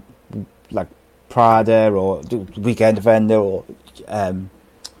 like Prada or Weekend Defender or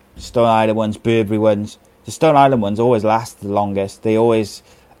Stone Island ones, Burberry ones, the Stone Island ones always last the longest. They always,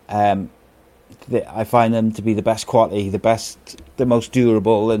 I find them to be the best quality, the most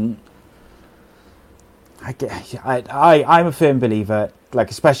durable, and I'm a firm believer,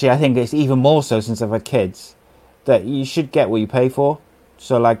 like especially I think it's even more so since I've had kids, that you should get what you pay for.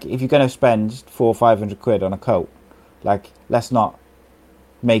 So like if you're going to spend £400 or £500 on a coat, like let's not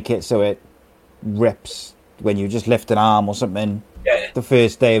make it so it rips when you just lift an arm or something the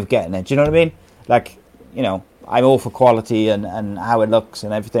first day of getting it. Do you know what I mean? Like, I'm all for quality and how it looks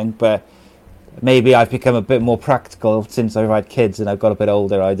and everything, but maybe I've become a bit more practical since I've had kids and I've got a bit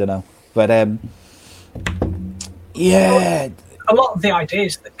older, I don't know. But yeah, a lot of the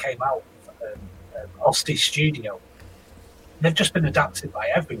ideas that came out of Osti Studio, they've just been adapted by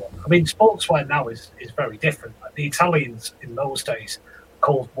everyone. I mean, sportswear now is very different. Like the Italians in those days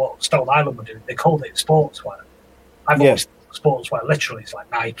called what Stone Island were doing, they called it sportswear. I've always thought sportswear literally it's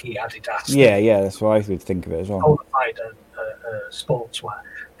like Nike, Adidas. Yeah, that's what I would think of it as well. Qualified sportswear.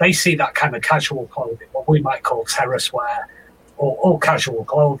 They see that kind of casual clothing, what we might call terrace wear or casual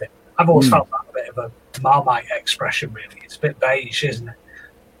clothing. I've always felt that a bit of a Marmite expression, really. It's a bit beige, isn't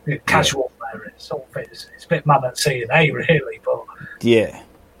it? Casual wear, it's a bit man at C&A, really. But yeah,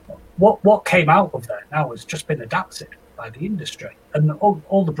 what came out of there now has just been adapted by the industry. And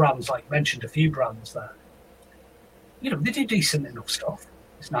all the brands, like you mentioned, a few brands there, they do decent enough stuff.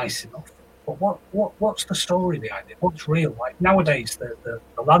 It's nice enough. But what's the story behind it? What's real? Like nowadays, the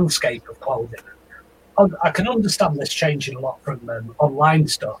landscape of clothing, I can understand this changing a lot from online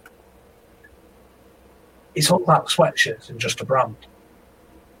stuff. It's all about sweatshirts and just a brand.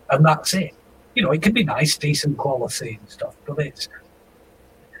 and that's it. You know, it can be nice, decent quality and stuff, but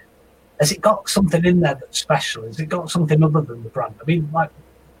has it got something in there that's special? Has it got something other than the brand? I mean, like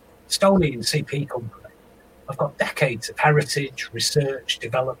Stoney and CP Company have got decades of heritage, research,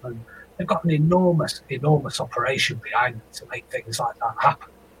 development. They've got an enormous operation behind them to make things like that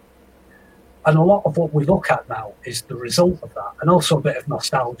happen. And a lot of what we look at now is the result of that, and also a bit of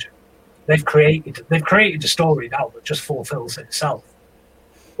nostalgia. They've created a story now that just fulfills itself.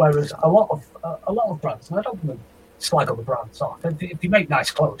 Whereas a lot of brands, and I don't want to slag other brands off. If you make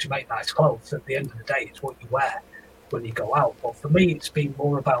nice clothes, you make nice clothes. At the end of the day, it's what you wear when you go out. But for me, it's been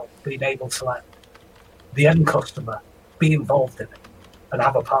more about being able to let the end customer be involved in it and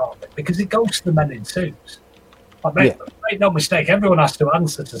have a part of it, because it goes to the men in suits. Like, make no mistake, everyone has to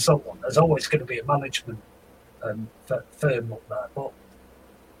answer to someone. There's always going to be a management firm up there. But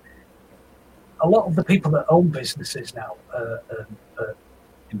a lot of the people that own businesses now are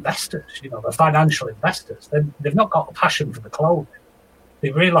investors, you know, they're financial investors. They've not got a passion for the clothing.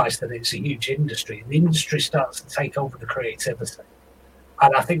 They realise that it's a huge industry, and the industry starts to take over the creativity.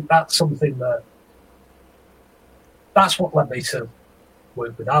 And I think that's something that's what led me to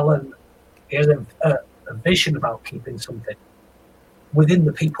work with Alan. He has a vision about keeping something within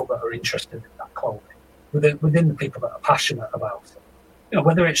the people that are interested in that clothing, within the people that are passionate about it. You know,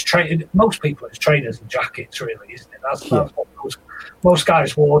 whether it's most people it's trainers and jackets, really, isn't it? That's what most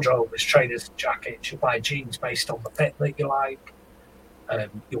guys' wardrobe is, trainers and jackets. You buy jeans based on the fit that you like.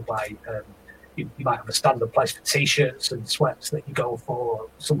 You'll buy, you might have a standard place for t-shirts and sweats that you go for,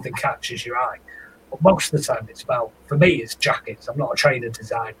 something catches your eye. But most of the time for me, it's jackets. I'm not a trainer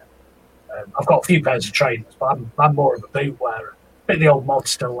designer. I've got a few pairs of trainers, but I'm more of a boot wearer. A bit of the old mod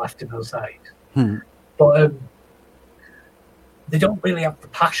still left in those days. But they don't really have the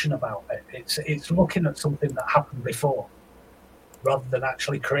passion about it. It's looking at something that happened before, rather than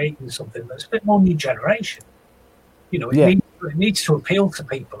actually creating something that's a bit more new generation. You know, it needs to appeal to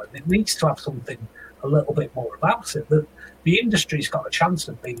people, and it needs to have something a little bit more about it. The industry's got a chance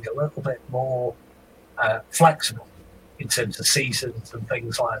of being a little bit more flexible in terms of seasons and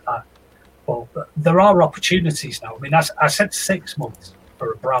things like that. But there are opportunities now. I mean, I said 6 months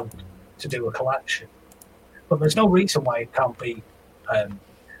for a brand to do a collection, but there's no reason why it can't be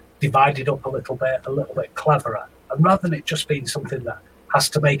divided up a little bit cleverer. And rather than it just being something that has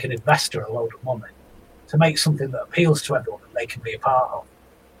to make an investor a load of money, to make something that appeals to everyone and they can be a part of.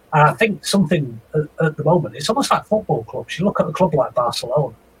 And I think something at the moment, it's almost like football clubs. You look at a club like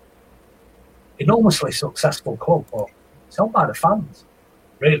Barcelona, enormously successful club, but it's owned by the fans.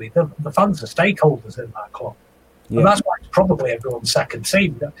 Really, the fans are stakeholders in that club. Yeah. And that's why it's probably everyone's second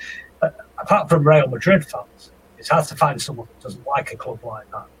team. Apart from Real Madrid fans, it's hard to find someone that doesn't like a club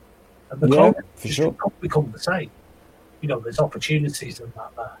like that. And the club just become the same. You know, there's opportunities in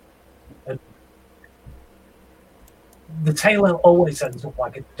that there. And the tail always ends up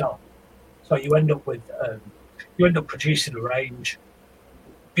like it's done. So you end up producing a range,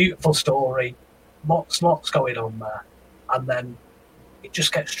 beautiful story, lots going on there, and then it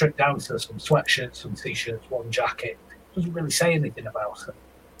just gets stripped down to some sweatshirts, some t-shirts, one jacket. It doesn't really say anything about it.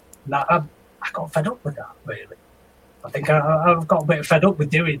 And I got fed up with that, really. I think I've got a bit fed up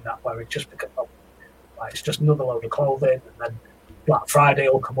with doing that, where it just becomes like it's just another load of clothing, and then Black Friday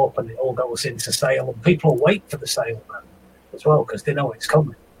will come up and it all goes into sale, and people will wait for the sale then as well because they know it's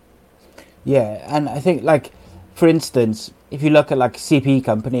coming. Yeah, and I think, like, for instance, if you look at like CP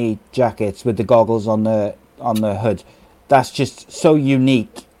Company jackets with the goggles on the hood, that's just so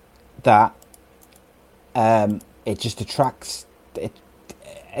unique that it just attracts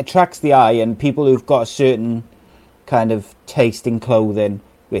the eye, and people who've got a certain kind of taste in clothing,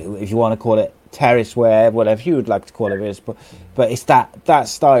 if you want to call it terrace wear, whatever you would like to call it is, but it's that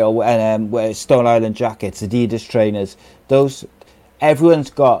style, and where Stone Island jackets, Adidas trainers, those, everyone's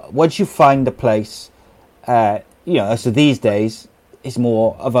got, once you find the place, you know, so these days it's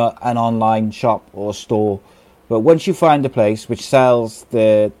more of an online shop or store, but once you find a place which sells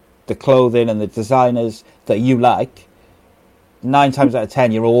the clothing and the designers that you like, 9 times out of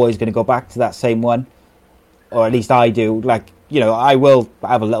 10 you're always going to go back to that same one, or at least I do. Like, you know, I will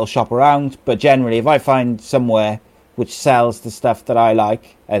have a little shop around, but generally if I find somewhere which sells the stuff that I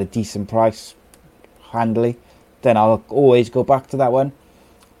like at a decent price, handily, then I'll always go back to that one.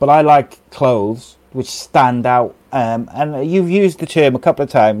 But I like clothes which stand out, and you've used the term a couple of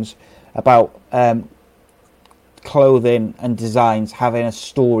times about clothing and designs having a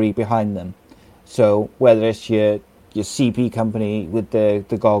story behind them. So whether it's your CP Company with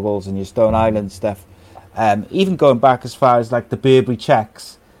the goggles and your Stone Island stuff, even going back as far as like the Burberry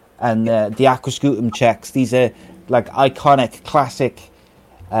checks and the Aquascutum checks, these are like iconic, classic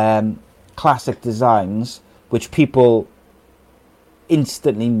classic designs, which people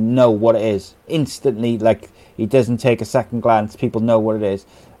instantly know what it is. Instantly, like, it doesn't take a second glance. People know what it is.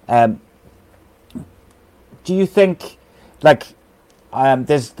 Do you think, like,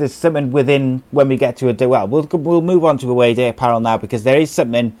 there's something within when we get to a day? Well, we'll move on to Away Day Apparel now, because there is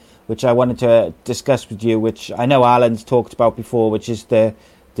something which I wanted to discuss with you, which I know Alan's talked about before, which is the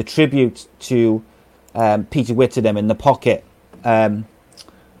tribute to Peter Whittingham in the pocket. I've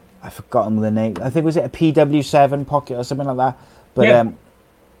forgotten the name. I think, was it a PW7 pocket or something like that? But yeah,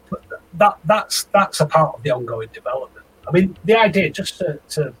 that's a part of the ongoing development. I mean, the idea, just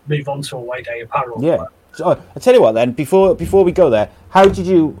to move on to Away Day Apparel. Yeah. So, I'll tell you what then. Before we go there, how did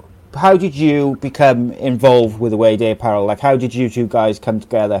you become involved with Away Day Apparel? Like, how did you two guys come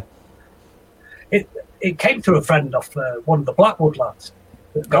together? It came through a friend off one of the Blackwood lads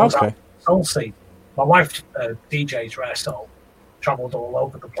that goes out soul scene. My wife DJs Rare Soul, travelled all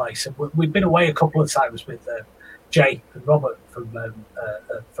over the place, and we've been away a couple of times with Jay and Robert from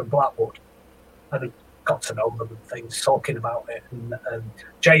Blackwood, and I got to know them and things, talking about it. And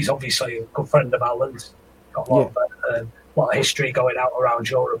Jay's obviously a good friend of Alan's, got a lot of history going out around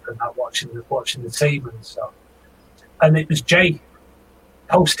Europe and that, watching the team and stuff. And it was Jay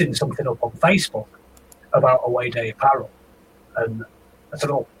posting something up on Facebook about Away Day Apparel, and I said,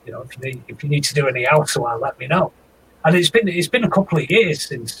 "Oh, if you need to do any outerwear, let me know." And it's been a couple of years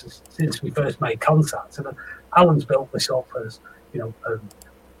since we first made contact, and Alan's built this up as,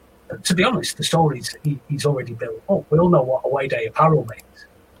 to be honest, the stories he's already built up. We all know what Away Day Apparel means.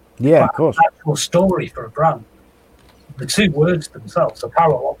 Yeah, of course. An actual story for a brand. The two words themselves,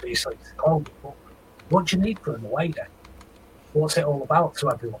 apparel, obviously, it's clothing, but what do you need for an away day? What's it all about to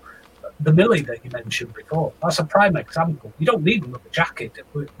everyone? The Millie that you mentioned before, that's a prime example. You don't need another jacket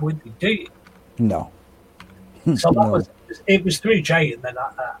with you, do you? No. So it was through Jay, and then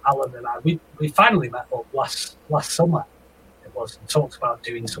Alan and I, we finally met up last summer. It was, and talked about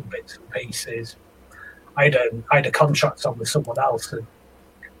doing some bits and pieces. I had a contract on with someone else, and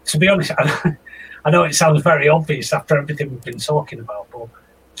to be honest, I know it sounds very obvious after everything we've been talking about, but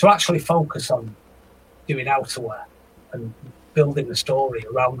to actually focus on doing outerwear and building a story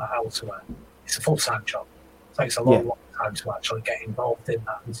around that outerwear, it's a full-time job. It takes a long time to actually get involved in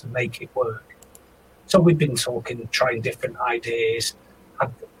that and to make it work. So we've been talking, trying different ideas.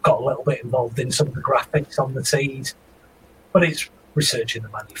 I've got a little bit involved in some of the graphics on the tees, but it's researching the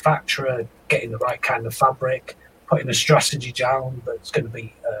manufacturer, getting the right kind of fabric, putting a strategy down that's going to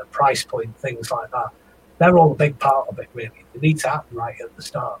be a price point, things like that. They're all a big part of it, really. They need to happen right at the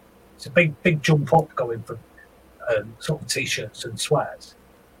start. It's a big jump up going from sort of T-shirts and sweaters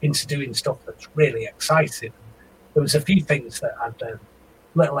into doing stuff that's really exciting. There was a few things that I'd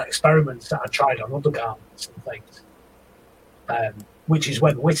little experiments that I tried on other garments and things, which is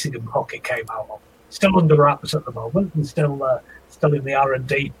when Whittingham pocket came out of. Still under wraps at the moment, and still in the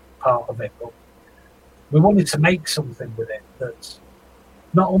R&D part of it. But we wanted to make something with it that's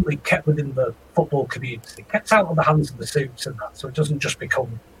not only kept within the football community, kept out of the hands of the suits and that, so it doesn't just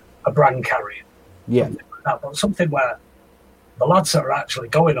become a brand carrier. Yeah. Like that, but something where the lads that are actually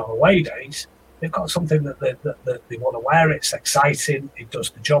going on away days, they've got something that they want to wear. It's exciting. It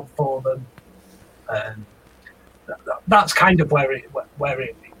does the job for them, and that's kind of where it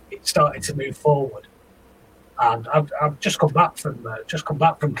started to move forward. And I've just come back from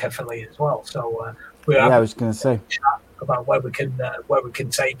Kefili as well. So I was going to say chat about where we can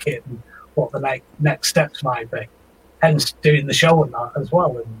take it and what the next steps might be. Hence doing the show and that as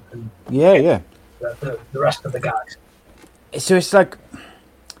well. And the rest of the guys. So it's like,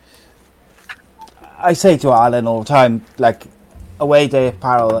 I say to Alan all the time, like, Away Day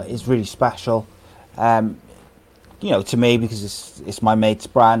Apparel is really special, to me, because it's my mate's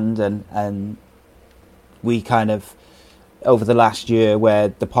brand, and we kind of, over the last year where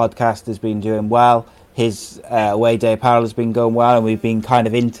the podcast has been doing well, his Away Day Apparel has been going well, and we've been kind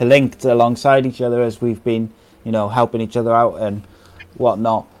of interlinked alongside each other as we've been, helping each other out and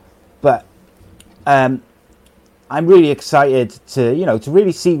whatnot. But I'm really excited to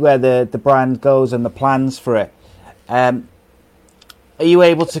really see where the brand goes and the plans for it. Are you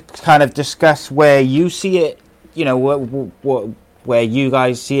able to kind of discuss where you see it? Where you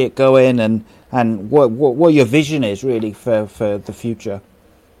guys see it going, and what your vision is really for the future?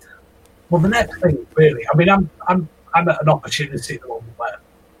 Well, the next thing, really, I mean, I'm at an opportunity at the moment where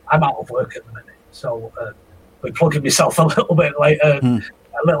I'm out of work at the minute, so we're plugging myself a little bit later,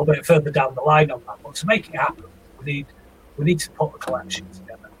 a little bit further down the line on that. But to make it happen, we need to put a collection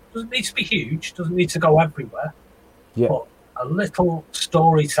together. Doesn't need to be huge, doesn't need to go everywhere, but a little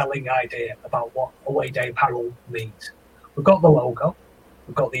storytelling idea about what Away Day Apparel means. We've got the logo,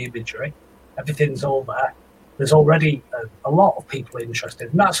 we've got the imagery, everything's all there. There's already a lot of people interested,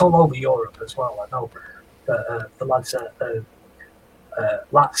 and that's all over Europe as well. I know that the lads at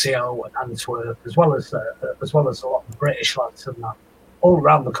Lazio and Antwerp, as well as a lot of the British lads and that, all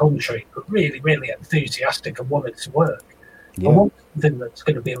around the country, are really, really enthusiastic and wanting to work. I want something that's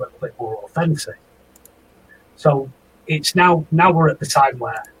going to be a little bit more authentic. So it's now we're at the time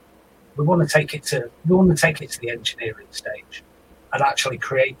where we want to take it to the engineering stage and actually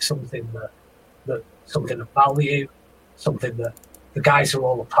create something that something of value, something that the guys are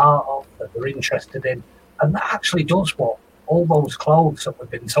all a part of, that they're interested in, and that actually does what all those clothes that we've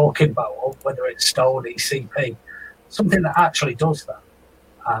been talking about, whether it's Stone, ECP, something that actually does that.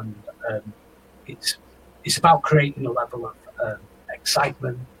 And it's about creating a level of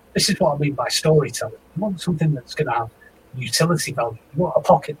excitement. This is what I mean by storytelling. You want something that's going to have utility value. You want a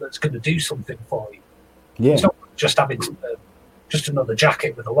pocket that's going to do something for you. Yeah. It's not just having just another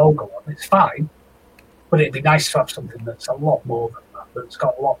jacket with a logo on. It's fine, but it'd be nice to have something that's a lot more than that, that's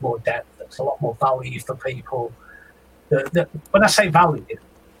got a lot more depth, that's a lot more value for people. When I say value,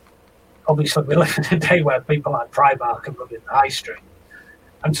 obviously we live in a day where people like Primark and running the high street.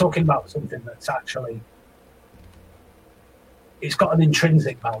 I'm talking about something that's actually, it's got an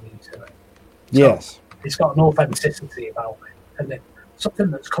intrinsic value to it. So yes. It's got an authenticity about it. And something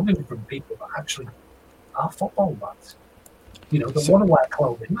that's coming from people that actually are football lads. That want to wear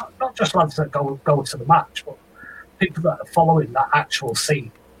clothing. Not just lads that go to the match, but people that are following that actual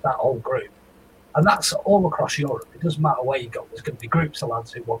scene, that whole group. And that's all across Europe. It doesn't matter where you go. There's going to be groups of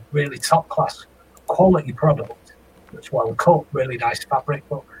lads who want really top-class quality product that's well cut, really nice fabric,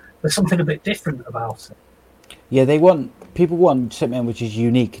 but there's something a bit different about it. Yeah, people want something which is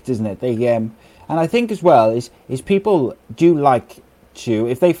unique, doesn't it? And I think as well is people do like to,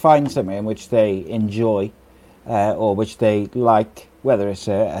 if they find something which they enjoy or which they like, whether it's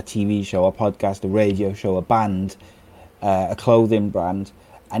a TV show, a podcast, a radio show, a band, a clothing brand,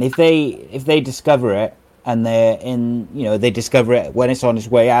 and if they discover it and they discover it when it's on its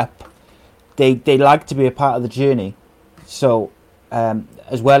way up, they like to be a part of the journey. So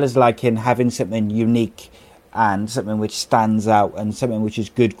as well as liking having something unique and something which stands out and something which is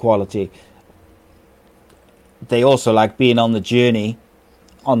good quality, they also like being on the journey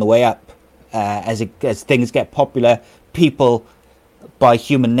on the way up. As things get popular, people by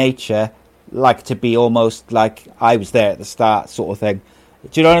human nature like to be almost like I was there at the start sort of thing.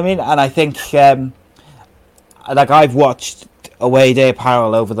 Do you know what I mean? And I think I've watched Awayday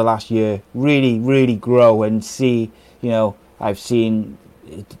Apparel over the last year really, really grow and see, I've seen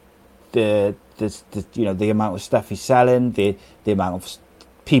the amount of stuff he's selling, the amount of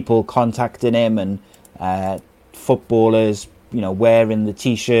people contacting him, and footballers, wearing the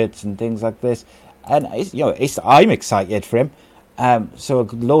t-shirts and things like this. And I'm excited for him. So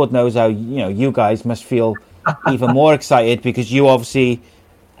Lord knows how you guys must feel even more excited, because you obviously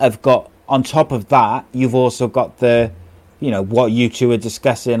have got, on top of that, you've also got the what you two are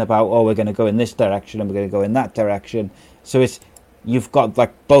discussing about, we're going to go in this direction and we're going to go in that direction. So you've got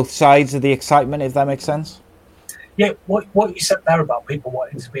like both sides of the excitement, if that makes sense. Yeah, what you said there about people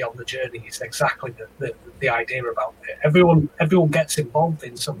wanting to be on the journey is exactly the idea about it. Everyone gets involved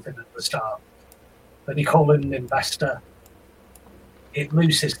in something at the start. When you call in an investor, it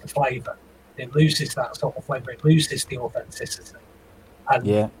loses the flavour. It loses that sort of flavour. It loses the authenticity.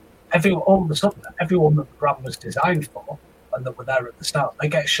 And all of a sudden, everyone that the brand was designed for and that were there at the start, they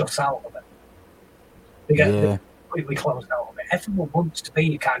get shut out of it. They get completely closed out of it. Everyone wants to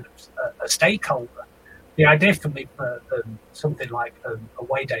be kind of a stakeholder. The idea for me for something like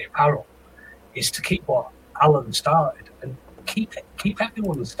Awayday Apparel is to keep what Alan started and keep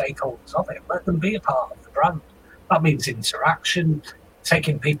everyone as stakeholders of it. Let them be a part of the brand. That means interaction,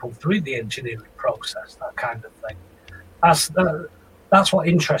 taking people through the engineering process, that kind of thing. That's what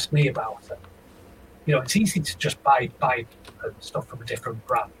interests me about it. It's easy to just buy stuff from a different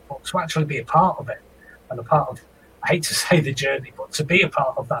brand, but to actually be a part of it and a part of, I hate to say the journey, but to be a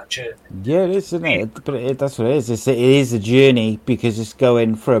part of that journey. Yeah, it is, isn't it? But that's what it is. It is a journey, because it's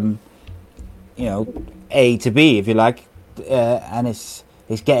going from, A to B, if you like, and it's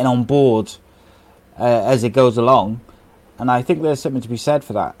getting on board as it goes along. And I think there's something to be said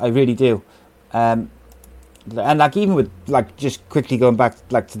for that. I really do. And even with just quickly going back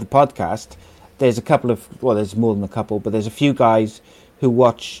to the podcast, there's a couple of, there's more than a couple, but there's a few guys who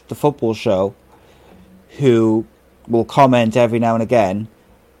watch the football show who will comment every now and again,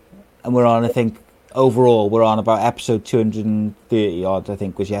 and I think overall we're on about episode 230 odd, I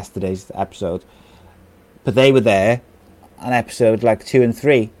think was yesterday's episode, but they were there on episode 2 and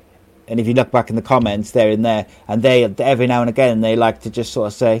 3, And if you look back in the comments, they're in there, and they every now and again they like to just sort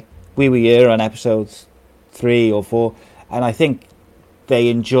of say, "We were here on episodes 3 or 4," and I think they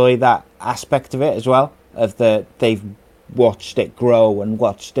enjoy that aspect of it as well. They've watched it grow and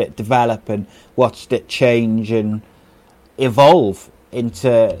watched it develop and watched it change and evolve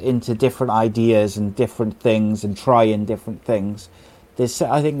into different ideas and different things and trying different things.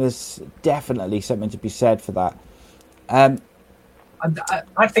 I think there's definitely something to be said for that.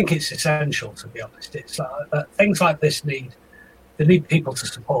 I think it's essential, to be honest. It's things like this need people to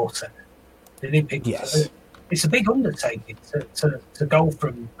support it. They need people. Yes. It's a big undertaking to go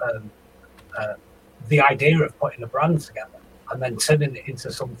from the idea of putting a brand together and then turning it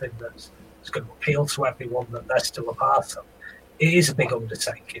into something that's going to appeal to everyone that they're still a part of. It is a big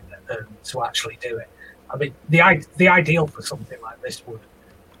undertaking to actually do it. I mean, the ideal for something like this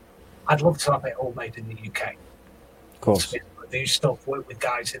I'd love to have it all made in the UK. Of course. Do stuff, work with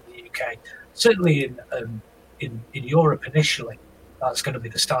guys in the UK. Certainly in Europe initially, that's going to be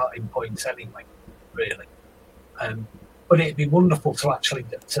the starting point anyway, really. But it'd be wonderful to actually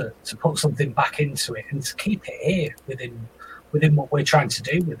to put something back into it and to keep it here within what we're trying to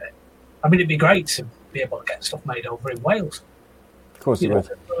do with it. I mean, it'd be great to be able to get stuff made over in Wales. Of course,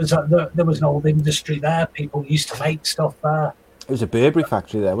 there was an old industry there. People used to make stuff there. It was a Burberry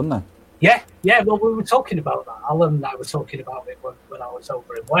factory there, wasn't there? Yeah. Well, we were talking about that. Alan and I were talking about it when I was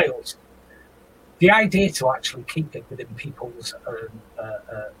over in Wales. The idea to actually keep it within people's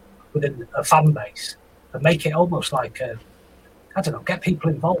within a fan base and make it almost like get people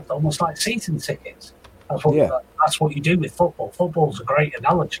involved, almost like season tickets. That's what you do with football. Football's a great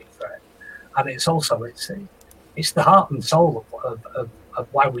analogy for it, and it's also it's the heart and soul of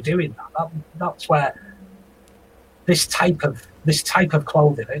why we're doing that. That's where this type of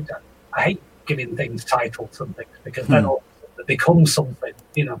clothing. I hate giving things titles and things because then it becomes something,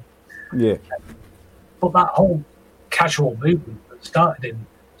 you know. Yeah. But that whole casual movement that started in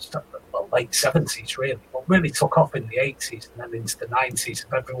the late 70s, really took off in the 80s and then into the 90s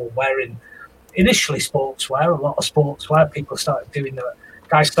of everyone wearing initially sportswear, a lot of sportswear.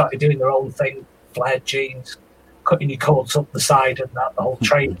 Guys started doing their own thing, flared jeans, cutting your coats up the side and that, the whole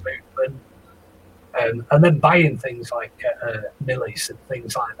trade movement. And then buying things like Millie's and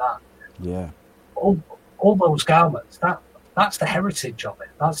things like that. Yeah. All those garments, that's the heritage of it.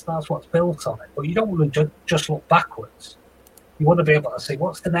 That's what's built on it. But you don't want to just look backwards. You want to be able to see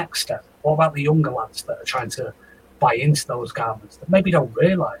what's the next step. What about the younger lads that are trying to buy into those garments that maybe don't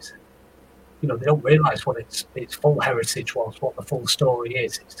realise it? You know, they don't realise what its full heritage was, what the full story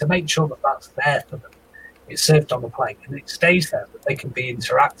is. It's to make sure that that's there for them. It's served on the plate and it stays there, that they can be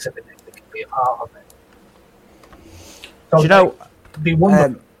interactive in it, they can be a part of it. So do you know, it'd be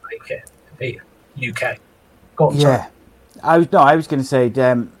wonderful to make it be UK. Go on, yeah. I was going to say,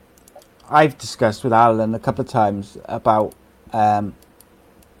 I've discussed with Alan a couple of times about, a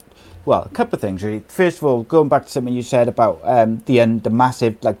couple of things really. First of all, going back to something you said about the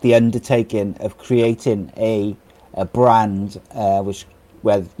massive, like the undertaking of creating a brand,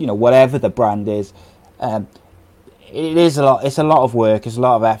 whatever the brand is, it is a lot. It's a lot of work. It's a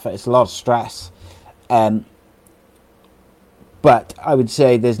lot of effort. It's a lot of stress. But I would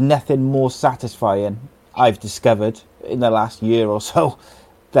say there's nothing more satisfying I've discovered in the last year or so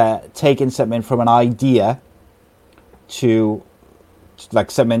that taking something from an idea to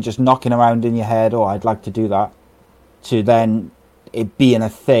like something just knocking around in your head, oh, I'd like to do that, to then it being a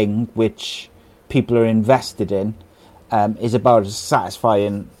thing which people are invested in, is about as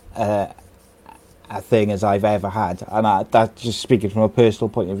satisfying a thing as I've ever had. And that's just speaking from a personal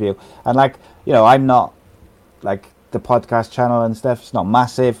point of view. And I'm not like the podcast channel and stuff, it's not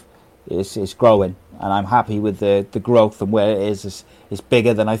massive, it's growing, and I'm happy with the growth and where it is. It's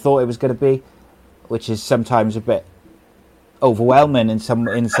bigger than I thought it was going to be, which is sometimes a bit overwhelming in some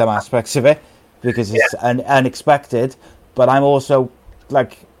aspects of it because it's unexpected. But I'm also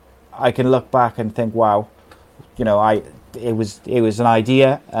like, I can look back and think, wow, it was an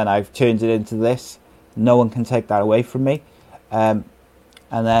idea and I've turned it into this. No one can take that away from me. And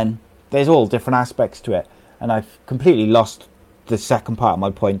then there's all different aspects to it. And I've completely lost the second part of my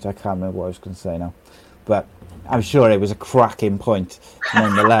point. I can't remember what I was going to say now. But I'm sure it was a cracking point.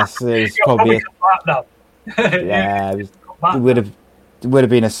 Nonetheless, it was probably... it would have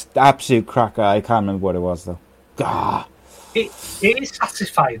been an absolute cracker. I can't remember what it was, though. Ah. It is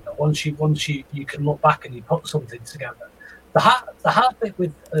satisfying, though, once you can look back and you put something together. The hard bit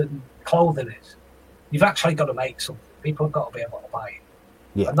with clothing is you've actually got to make something. People have got to be able to buy it.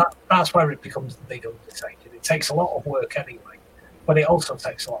 Yeah. And that's where it becomes the big undertaking. It takes a lot of work anyway, but it also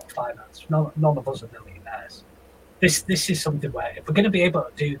takes a lot of finance. None of us are millionaires. This is something where if we're going to be able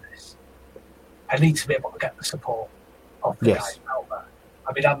to do this, I need to be able to get the support of the guys out there.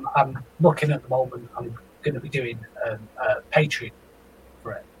 I mean, I'm looking at the moment. I'm going to be doing Patreon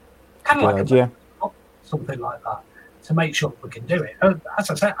for it, kind of like something like that, to make sure we can do it. As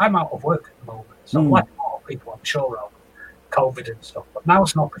I said, I'm out of work at the moment, so like a lot of people, I'm sure, of COVID and stuff. But now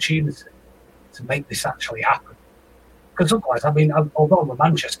it's an opportunity to make this actually happen. Because otherwise, I mean, although I'm a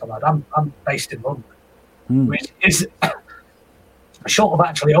Manchester lad, I'm based in London, which is short of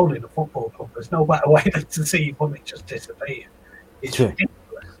actually owning a football club. There's no better way than to see your money just disappear. It's ridiculous.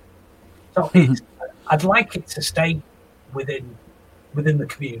 So I'd like it to stay within the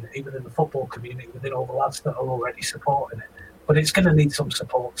community, within the football community, within all the lads that are already supporting it. But it's going to need some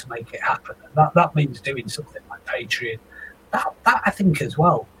support to make it happen. And that means doing something like Patreon. That I think as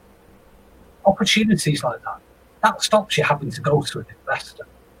well, opportunities like that stops you having to go to an investor.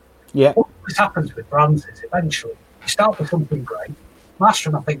 Yeah. What always happens with brands is eventually you start with something great.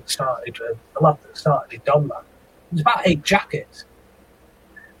 Master, I think, started, the lad that started it, done that. It was about 8 jackets.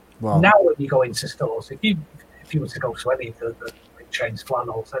 Wow. Now when you go into stores, if you were to go to any of the big chains,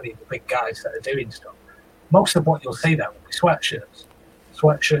 flannels, any of the big guys that are doing stuff, most of what you'll see there will be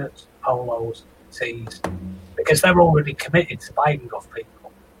sweatshirts, polos, tees, because they're already committed to buying off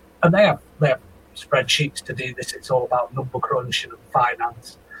people. And they have spreadsheets to do this. It's all about number crunching and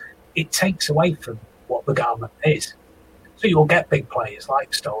finance. It takes away from what the garment is. So you'll get big players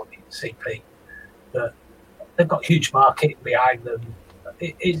like Stoney, CP, that they've got huge marketing behind them.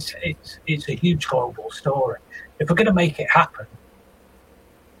 It's a huge global story. If we're going to make it happen,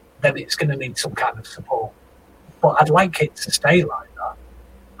 then it's going to need some kind of support. But I'd like it to stay like that,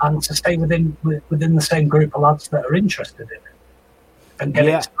 and to stay within the same group of lads that are interested in it, and get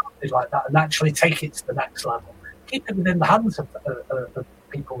it started like that, and actually take it to the next level. Keep it within the hands of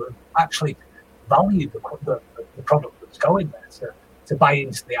people who actually value the product that's going there, to buy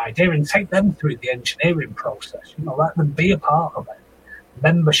into the idea and take them through the engineering process. Let them be a part of it.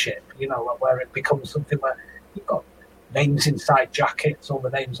 Membership, where it becomes something where you've got names inside jackets, all the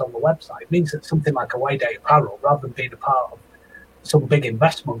names on the website. It means that something like AWAYDAY Apparel, rather than being a part of some big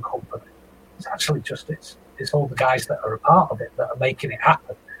investment company, it's actually just it's all the guys that are a part of it that are making it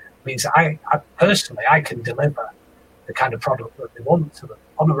happen. It means that I personally can deliver the kind of product that they want to them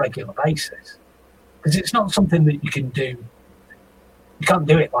on a regular basis, because it's not something that you can do. You can't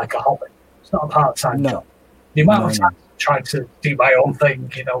do it like a hobby. It's not a part-time job. The amount of time I try to do my own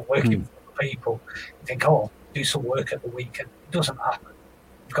thing, working for people, you think, do some work at the weekend. It doesn't happen.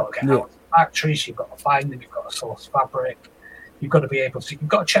 You've got to get out of the factories, you've got to find them, you've got to source fabric, you've got to be able to, you've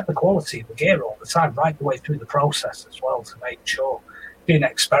got to check the quality of the gear all the time, right the way through the process as well, to make sure. Doing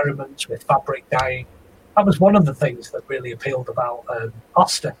experiments with fabric dyeing. That was one of the things that really appealed about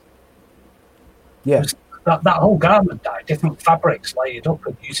Osti. Yeah. That whole garment dye, different fabrics layered up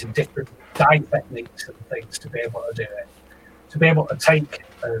and using different dye techniques and things to be able to do it. To be able to take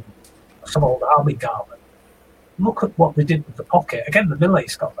some old army garment, look at what they did with the pocket. Again, the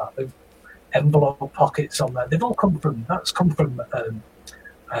Millet's got that. They've envelope pockets on there. They've all come from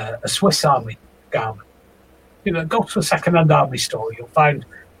a Swiss army garment. Go to a second-hand army store, you'll find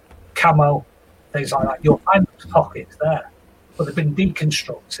camo, things like that. You'll find those pockets there, but they've been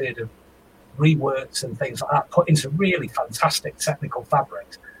deconstructed and reworked and things like that, put into really fantastic technical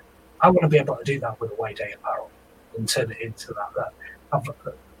fabrics. I want to be able to do that with AWAYDAY Apparel and turn it into that have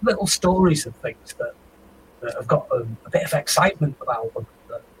little stories of things that have got a bit of excitement about them.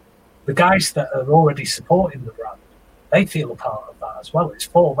 The guys that are already supporting the brand, they feel a part of that as well. It's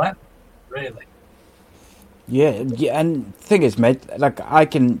for them, really. Yeah, and the thing is, mate, I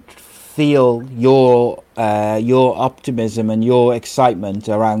can feel your optimism and your excitement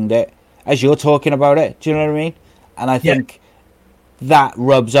around it as you're talking about it. Do you know what I mean? And I think that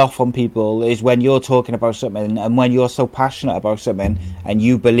rubs off on people is when you're talking about something and when you're so passionate about something and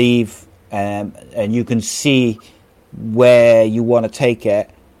you believe and you can see where you want to take it,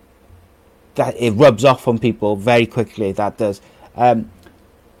 that it rubs off on people very quickly. That does.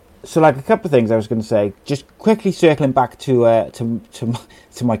 So a couple of things I was going to say, just quickly circling back to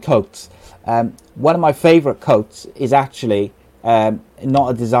my coats. One of my favourite coats is actually not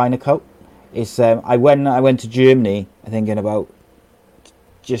a designer coat. It's I went to Germany, I think in about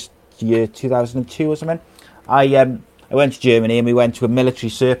just year 2002 or something. I went to Germany and we went to a military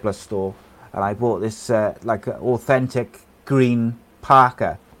surplus store and I bought this authentic green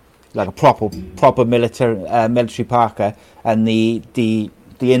parka, like a proper military parka, and the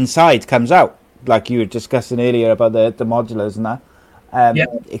inside comes out, like you were discussing earlier about the modulars and that.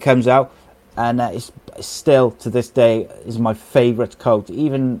 It comes out, and it's still to this day is my favourite coat.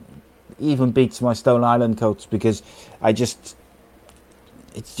 Even beats my Stone Island coats, because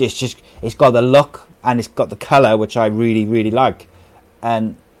it's just it's got the look and it's got the colour, which I really, really like,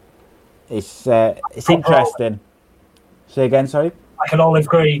 and it's interesting. Say again, sorry. Like an olive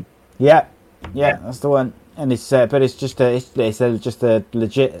green. Yeah, that's the one. And it's but it's just a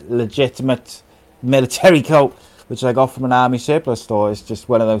legitimate military coat, which I got from an army surplus store. It's just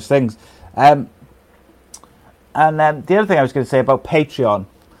one of those things. And the other thing I was going to say about Patreon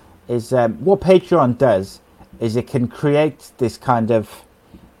is what Patreon does is it can create this kind of,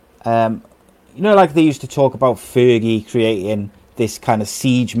 like they used to talk about Fergie creating this kind of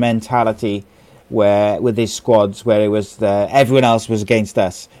siege mentality where with his squads, where it was everyone else was against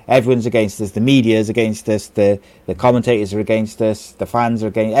us. Everyone's against us. The media is against us. The commentators are against us. The fans are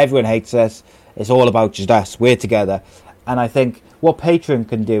against. Everyone hates us. It's all about just us. We're together. And I think what Patreon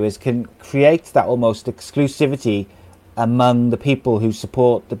can do is can create that almost exclusivity among the people who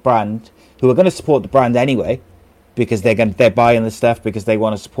support the brand, who are going to support the brand anyway, because they're buying the stuff because they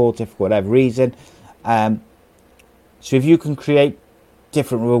want to support it for whatever reason. So if you can create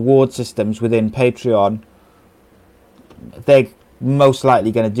different reward systems within Patreon, they're most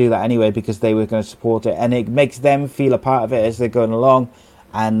likely going to do that anyway because they were going to support it, and it makes them feel a part of it as they're going along.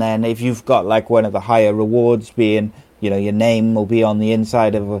 And then if you've got like one of the higher rewards being, your name will be on the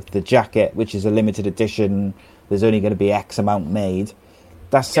inside of the jacket, which is a limited edition, there's only going to be X amount made,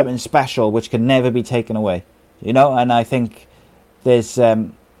 that's something special which can never be taken away, and I think there's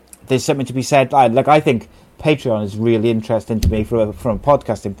something to be said. I think Patreon is really interesting to me from a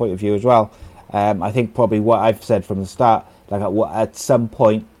podcasting point of view as well. I think probably what I've said from the start, at some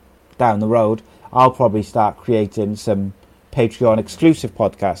point down the road, I'll probably start creating some Patreon exclusive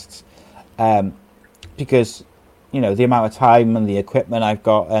podcasts, because the amount of time and the equipment I've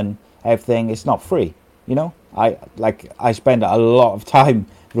got and everything, it's not free. I spend a lot of time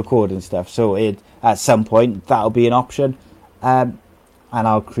recording stuff, so at some point that'll be an option. And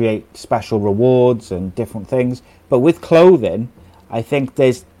I'll create special rewards and different things. But with clothing, I think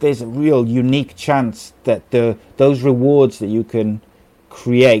there's a real unique chance that those rewards that you can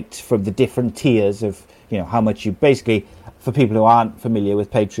create from the different tiers of, how much you basically, for people who aren't familiar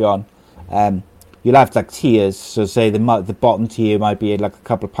with Patreon, you'll have like tiers. So say the bottom tier might be like a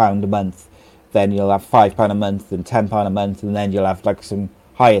couple of £1 a month. Then you'll have £5 a month and £10 a month, and then you'll have like some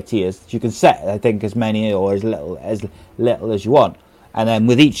higher tiers that you can set, I think, as many or as little as you want. And then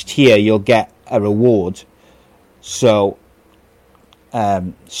with each tier, you'll get a reward. So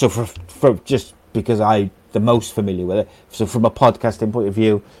for just because I'm the most familiar with it, so from a podcasting point of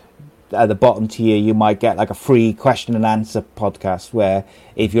view, at the bottom tier, you might get like a free question and answer podcast, where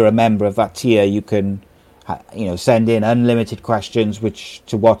if you're a member of that tier, you can, send in unlimited questions,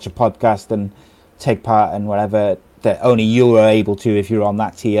 to watch a podcast and take part in whatever that only you are able to if you're on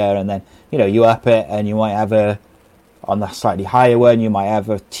that tier. And then, you up it, and you might have on the slightly higher one, you might have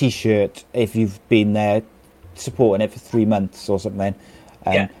a T-shirt if you've been there supporting it for 3 months or something.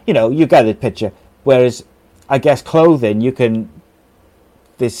 And, you get the picture. Whereas, I guess clothing,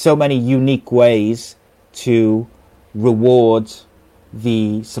 there's so many unique ways to reward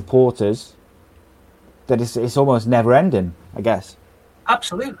the supporters that it's almost never ending, I guess.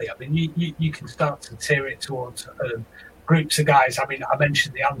 Absolutely. I mean, you can start to tier it towards groups of guys. I mean, I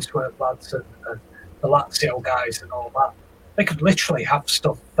mentioned the Antwerp lads and the Lazio guys and all that. They could literally have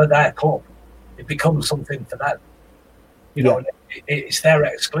stuff for their club. It becomes something for them. It's their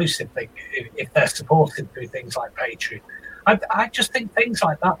exclusive thing if they're supported through things like Patreon. I just think things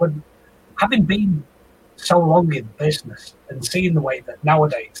like that, when having been so long in business and seeing the way that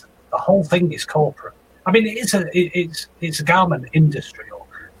nowadays the whole thing is corporate. I mean, it's a garment industry or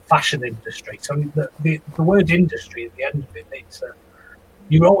fashion industry. So the word industry at the end of it means that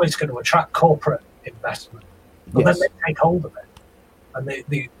you're always going to attract corporate investment, but then they take hold of it and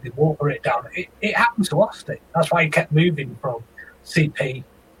they water it down. It happened to Osti. That's why he kept moving from CP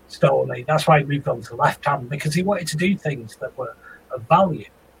Stoney. That's why he moved on to left hand, because he wanted to do things that were of value.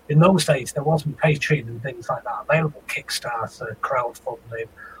 In those days, there wasn't Patreon and things like that available, Kickstarter, crowdfunding,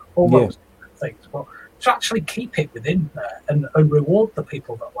 all those things. But to actually keep it within there and reward the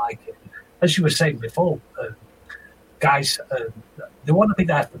people that like it. As you were saying before, guys, they want to be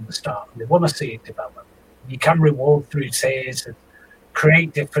there from the start and they want to see it develop. You can reward through tiers and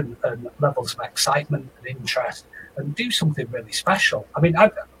create different levels of excitement and interest and do something really special. I mean,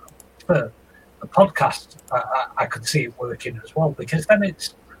 for a podcast, I could see it working as well, because then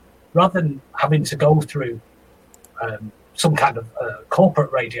it's, rather than having to go through some kind of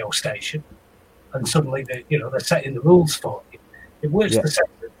corporate radio station and suddenly they're setting the rules for it. It works the same.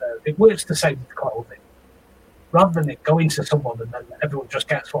 It works the same with clothing. Rather than it going to someone and then everyone just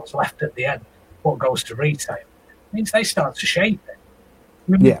gets what's left at the end, what goes to retail, it means they start to shape it.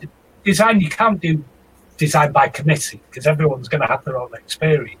 Design, you can't do design by committee because everyone's going to have their own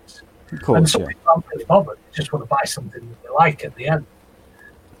experience. Of course, and some people aren't really bothered. They just want to buy something that they like at the end.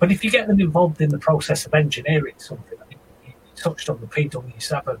 But if you get them involved in the process of engineering something, I mean, you touched on the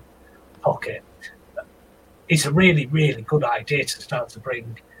PW7 pocket, it's a really, really good idea to start to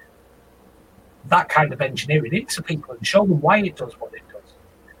bring that kind of engineering into people and show them why it does what it does.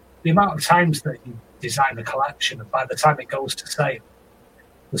 The amount of times that you design a collection and by the time it goes to sale,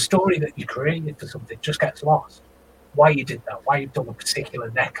 the story that you created for something just gets lost. Why you did that, why you've done a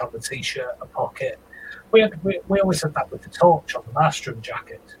particular neck on the T-shirt, a pocket. We always had that with the torch on the Maelstrom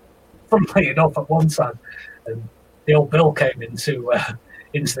jacket. Funnily enough, at one time, and the old Bill came into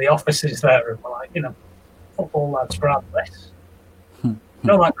the offices there and were like, football lads brand this.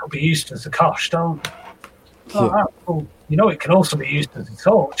 That could be used as a cosh, don't it? Well, it can also be used as a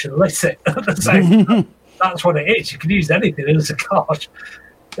torch and lit it at the same time. That's what it is. You can use anything as a cosh.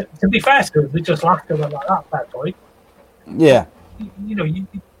 To be fair to them, they just laughed at them like that, fair point. Yeah.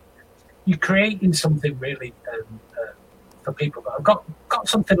 You're creating something really for people that have got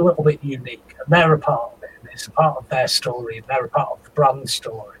something a little bit unique, and they're a part of it, and it's a part of their story, and they're a part of the brand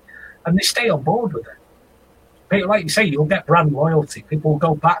story, and they stay on board with it. People, like you say, you'll get brand loyalty. People will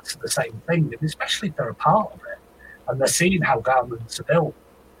go back to the same thing, and especially if they're a part of it, and they're seeing how garments are built.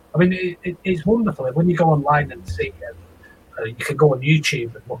 I mean, it's wonderful. When you go online and see it, you can go on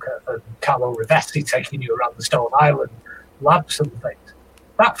YouTube and look at Carlo Rivetti taking you around the Stone Island labs and things.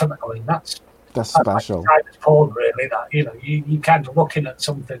 That's special. Like it's porn, really. That you kind of looking at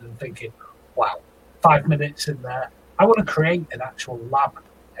something and thinking, wow, 5 minutes in there. I want to create an actual lab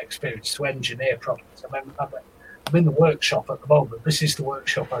experience to engineer products. I'm in the workshop at the moment. This is the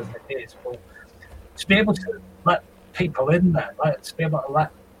workshop as it is. But to be able to let people in there, to be able to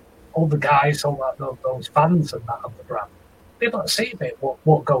let all the guys, those fans and that of the brand, be able to see a bit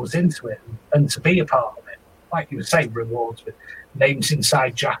what goes into it and to be a part of it. Like you were saying, rewards with names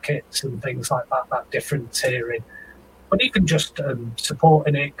inside jackets and things like that different tiering. But even just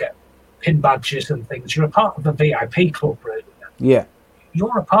supporting it, get pin badges and things. You're a part of the VIP club, really. Yeah.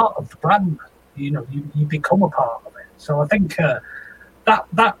 You're a part of the brand. You become a part of it. So I think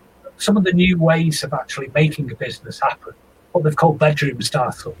that some of the new ways of actually making a business happen, what they've called bedroom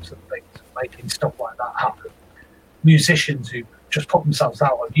startups and things, making stuff like that happen. Musicians who just put themselves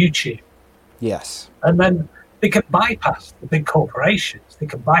out on YouTube. Yes. And then they can bypass the big corporations. They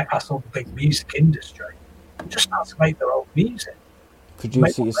can bypass all the big music industry and just start to make their own music.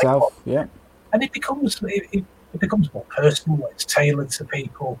 Produce it yourself, yeah. And it becomes more personal. It's tailored to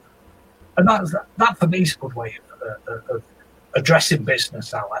people. And that for me is a good way of addressing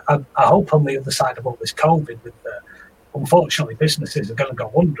business now. I hope on the other side of all this COVID, unfortunately, businesses are going to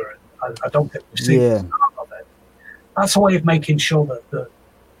go under. And I don't think we've seen the start of it. That's a way of making sure that the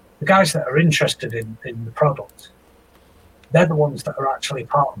guys that are interested in the product, they're the ones that are actually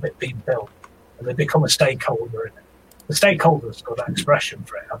part of it being built, and they become a stakeholder in it. The stakeholder's got an expression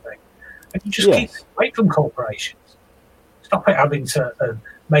for it, I think. And you just keep it away from corporations. Stop it having to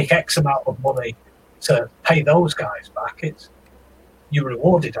make X amount of money to pay those guys back. You're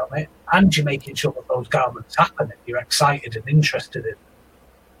rewarded on it, and you're making sure that those garments happen. You're excited and interested in it.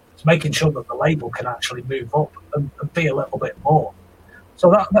 It's making sure that the label can actually move up and be a little bit more.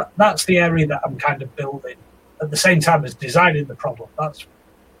 So that's the area that I'm kind of building at the same time as designing the product.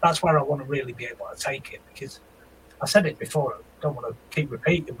 That's where I want to really be able to take it, because I said it before, I don't want to keep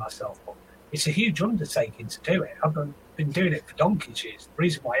repeating myself, but it's a huge undertaking to do it. I've been doing it for donkey's years. The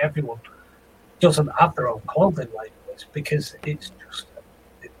reason why everyone doesn't have their own clothing label is because it's just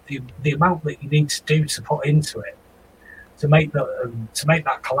the amount that you need to do to put into it to make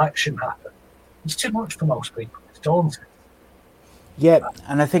that collection happen. It's too much for most people. It's daunting. Yeah,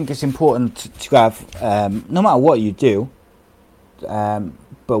 and I think it's important to have, no matter what you do,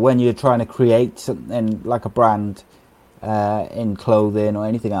 but when you're trying to create something like a brand in clothing or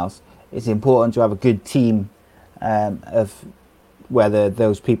anything else, it's important to have a good team of whether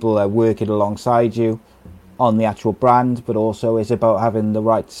those people are working alongside you on the actual brand, but also it's about having the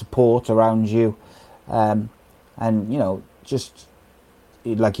right support around you. And, just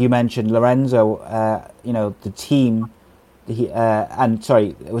like you mentioned, Lorenzo, the team,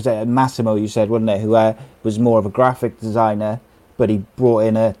 it was Massimo, you said, wasn't it, who was more of a graphic designer, but he brought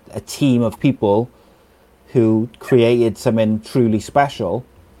in a team of people who created something truly special.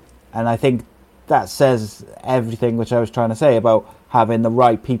 And I think that says everything which I was trying to say about having the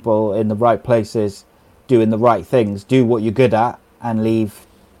right people in the right places, doing the right things, do what you're good at, and leave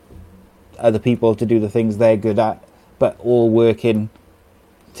other people to do the things they're good at, but all working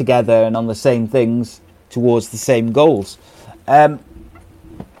together and on the same things towards the same goals.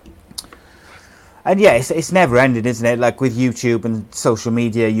 And yeah, it's never ending, isn't it? Like with YouTube and social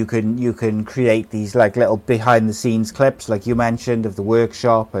media, you can create these like little behind the scenes clips, like you mentioned, of the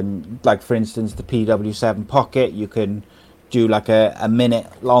workshop, and like for instance the PW7 Pocket. You can do like a minute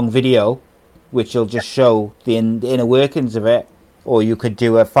long video, which will just show the inner workings of it, or you could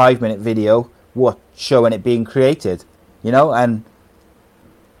do a 5-minute video, showing it being created, and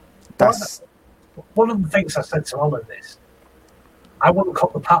that's one of the things I said to all of this. I want to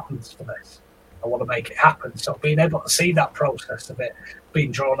cut the patterns for this. I want to make it happen. So being able to see that process of it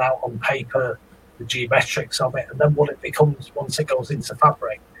being drawn out on paper, the geometrics of it, and then what it becomes once it goes into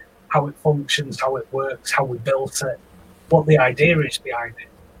fabric, how it functions, how it works, how we built it, what the idea is behind it.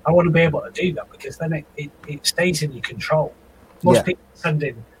 I want to be able to do that because then it stays in your control. Most people send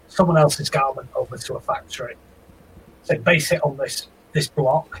in someone else's garment over to a factory, so base it on this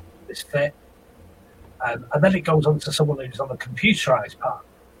block, this fit, and then it goes on to someone who's on a computerized part.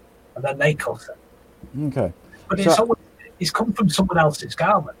 And then they cut it. Okay. But it's come from someone else's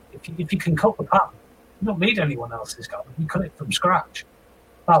garment. If you can cut the pattern, you don't need anyone else's garment. You cut it from scratch.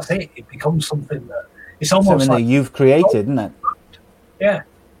 That's it. It becomes something that it's almost something like that you've created, isn't it? Yeah.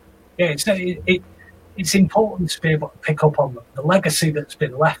 Yeah. It's important to be able to pick up on the legacy that's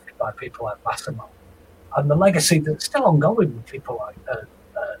been left by people like Massimo, and the legacy that's still ongoing with people like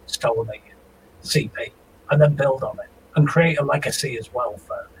Stoney and CP, and then build on it and create a legacy as well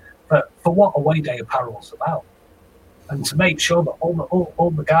for what Away Day Apparel's about, and to make sure that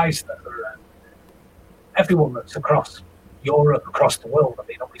all the guys that are everyone that's across Europe, across the world. I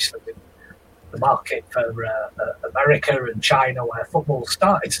mean, obviously the market for America and China, where football's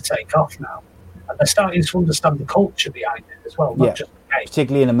started to take off now, and they're starting to understand the culture behind it as well, not just the game.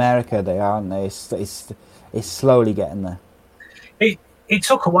 Particularly in America, they are, aren't they? It's slowly getting there. It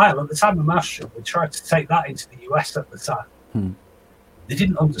took a while. At the time of Master, we tried to take that into the US at the time. They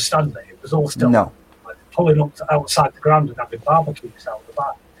didn't understand it. It was all still like pulling up outside the ground and having barbecues out the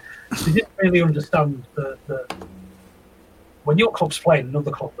back. They didn't really understand that when your club's playing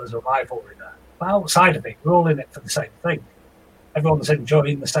another club, there's a rivalry there. But outside of it, we're all in it for the same thing. Everyone's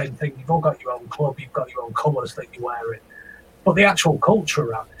enjoying the same thing. You've all got your own club. You've got your own colours that you're wearing. But the actual culture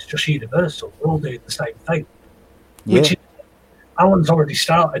around it's just universal. We're all doing the same thing. Yeah. Which Alan's already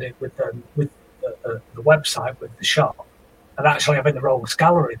started it with the website, with the shop, and actually having the rogues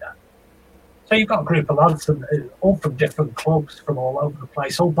gallery there. So you've got a group of lads all from different clubs from all over the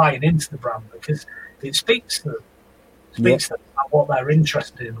place, all buying into the brand because it speaks to them. It speaks to them about what they're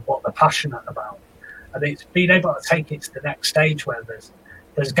interested in, what they're passionate about. And it's being able to take it to the next stage where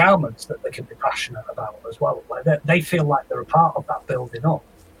there's garments that they can be passionate about as well. Like they feel like they're a part of that building up.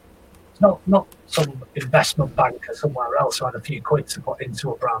 It's not some investment banker somewhere else who had a few quid to put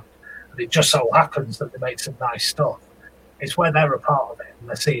into a brand, and it just so happens that they make some nice stuff. It's where they're a part of it and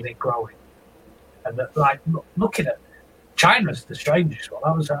they're seeing it growing. And looking at China's the strangest one.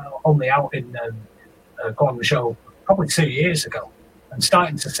 I was only out in Guangzhou probably 2 years ago, and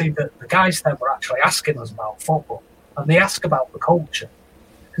starting to see that the guys there were actually asking us about football, and they ask about the culture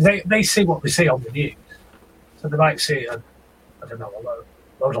because they see what they see on the news. So they might see a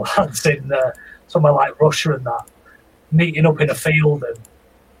load of lads in somewhere like Russia and that meeting up in a field and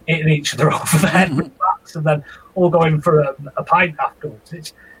hitting each other over the head with bats, and then all going for a pint afterwards.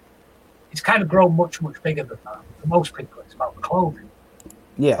 It's kind of grown much, much bigger than that. For most people, it's about the clothing.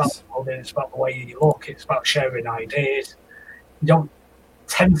 Yes. It's about the clothing, it's about the way you look, it's about sharing ideas. You don't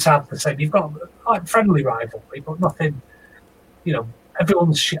tend to have the same. You've got like friendly rivalry, but nothing.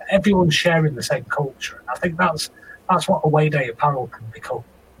 Everyone's sharing the same culture, and I think that's what Away Day Apparel can become.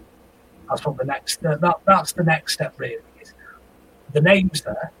 That's what that's the next step really is. The name's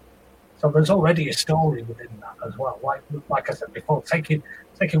there, so there's already a story within that as well. Like I said before, taking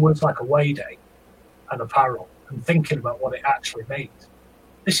words like Away Day and apparel and thinking about what it actually means.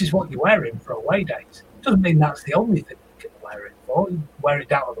 This is what you're wearing for away days. It doesn't mean that's the only thing you can wear it for. You wear it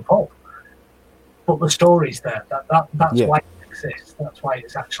down at the pub, but the story's there. That's why it exists. That's why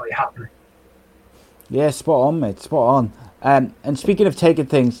it's actually happening. Yeah, spot on, mate. Spot on. And speaking of taking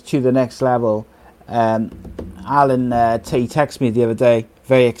things to the next level, Alan, he texted me the other day,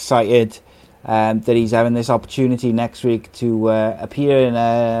 very excited that he's having this opportunity next week to appear in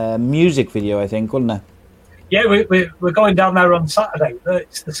a music video, I think, wasn't it? Yeah, we're going down there on Saturday.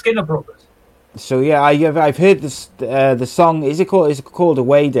 It's the Skinner Brothers. So yeah, I've heard this the song. Is it called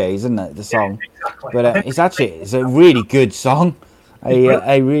Away Day, isn't it? The song, yeah, exactly. But it's a really good song.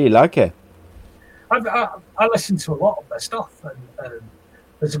 I really like it. I listen to a lot of their stuff, and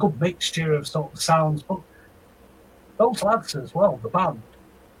there's a good mixture of sort of sounds. But those lads as well, the band,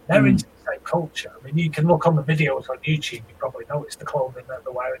 they're into the same culture. I mean, you can look on the videos on YouTube, you probably notice the clothing that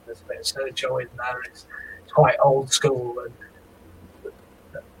they're wearing. There's a bit of Sergio in there. It's quite old school, and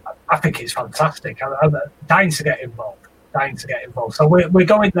I think it's fantastic. I'm dying to get involved. So we're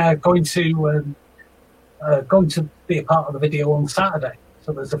going there, going to be a part of the video on Saturday.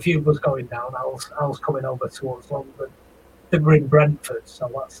 So there's a few of us going down. Al's coming over towards London. Then we're in Brentford,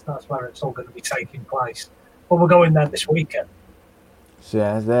 so that's where it's all going to be taking place. But we're going there this weekend. So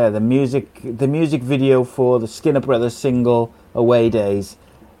yeah, the music video for the Skinner Brothers single "Away Days,"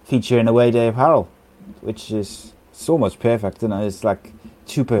 featuring Awayday Apparel, which is so much perfect, isn't it? It's like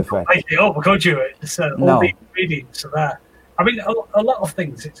too perfect. Make it up, could you? It's all the ingredients are there. I mean, a lot of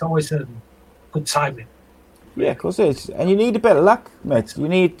things. It's always good timing. Yeah, of course it is. And you need a bit of luck, mate. You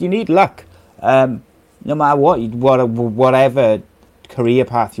need luck. No matter whatever career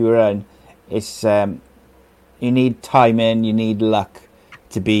path you're in, it's you need timing, you need luck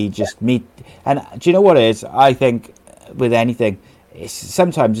to be just meet. And do you know what it is? I think with anything,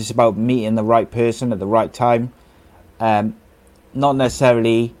 sometimes it's about meeting the right person at the right time. Not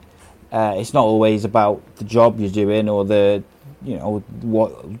necessarily. It's not always about the job you're doing or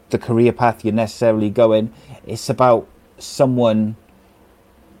what the career path you're necessarily going. It's about someone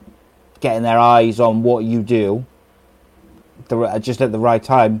getting their eyes on what you do just at the right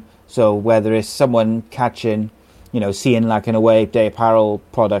time. So whether it's someone catching, seeing like an Awayday Apparel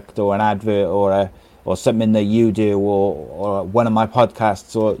product or an advert or something that you do or one of my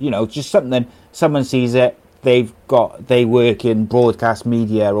podcasts or just something, someone sees it, they work in broadcast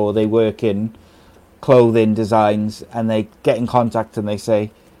media or they work in clothing designs, and they get in contact and they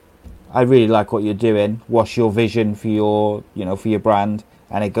say, I really like what you're doing, what's your vision for your brand,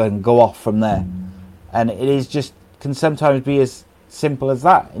 and it can go off from there. And it can sometimes be as simple as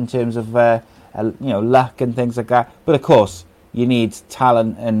that in terms of luck and things like that. But of course you need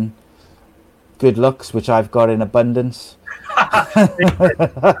talent and good looks, which I've got in abundance.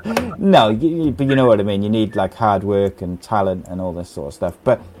 No, but you know what I mean. You need like hard work and talent and all this sort of stuff.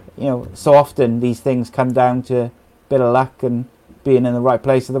 But so often these things come down to a bit of luck and being in the right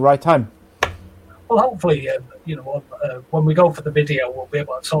place at the right time. Well, hopefully, when we go for the video, we'll be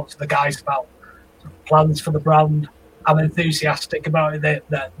able to talk to the guys about plans for the brand. I'm enthusiastic about it.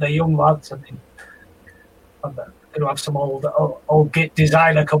 They're young lads. I mean, I'm going to have some old git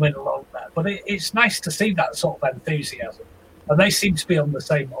designer coming along there. But it's nice to see that sort of enthusiasm. And they seem to be on the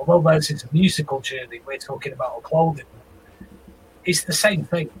same, although theirs is a musical journey, we're talking about clothing. It's the same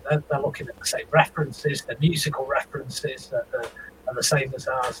thing. They're looking at the same references, the musical references that are the same as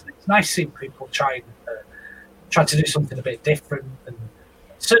ours. And it's nice seeing people try to do something a bit different. And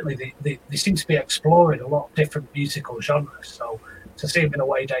certainly they seem to be exploring a lot of different musical genres. So to see them in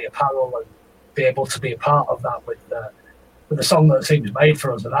Awayday Apparel and be able to be a part of that with a song that seems made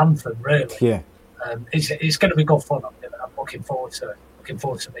for us, an anthem, really. Yeah. It's going to be good fun. I'm looking forward to it. Looking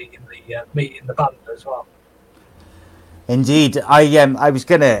forward to meeting the band as well. Indeed, I was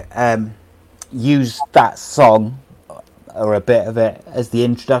going to use that song or a bit of it as the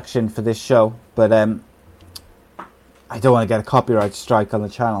introduction for this show, but I don't want to get a copyright strike on the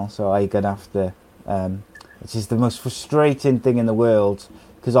channel, so I'm going to have to. Which is the most frustrating thing in the world,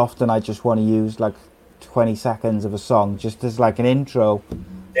 because often I just want to use like 20 seconds of a song just as like an intro to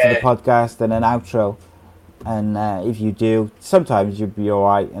the podcast and an outro. And if you do, sometimes you'll be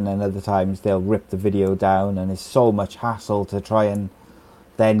alright, and then other times they'll rip the video down, and it's so much hassle to try and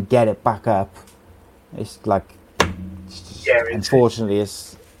then get it back up. It's like, unfortunately,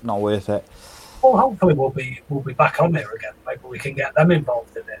 it's not worth it. Well, hopefully we'll be back on there again. Maybe we can get them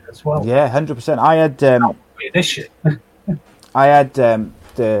involved in it as well. Yeah, 100%. I had an issue. I had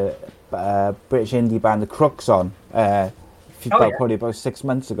the British indie band The Crooks on probably about 6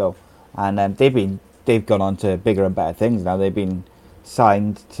 months ago, and they've gone on to bigger and better things now. They've been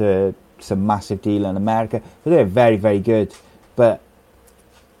signed to some massive deal in America, but they're very, very good. But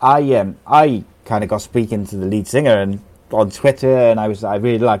I kind of got speaking to the lead singer and on Twitter, and I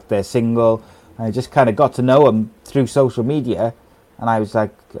really liked their single. And I just kind of got to know them through social media, and I was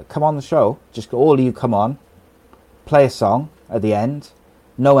like, come on the show, just all of you come on, play a song at the end.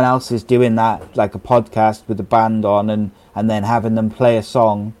 No one else is doing that, like a podcast with the band on and then having them play a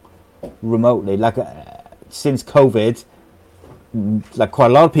song remotely. Like since COVID, like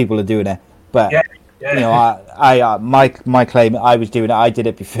quite a lot of people are doing it, but my claim, I was doing it. I did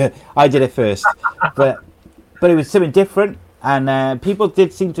it before. I did it first, but it was something different, and people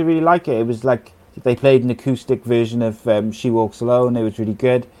did seem to really like it. It was like they played an acoustic version of "She Walks Alone." It was really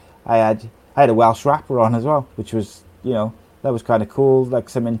good. I had a Welsh rapper on as well, which was that was kind of cool, like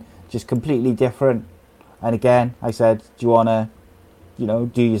something just completely different. And again, I said, do you want to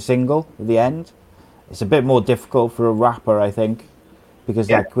do your single at the end. It's a bit more difficult for a rapper, I think, because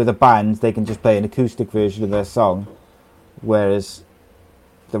like with a band, they can just play an acoustic version of their song, whereas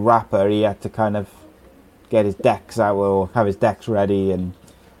the rapper, he had to kind of get his decks out or have his decks ready,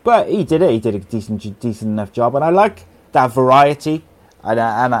 but he did it. He did a decent enough job, and I like that variety,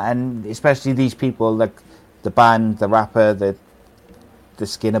 and especially these people, like the band, the rapper, the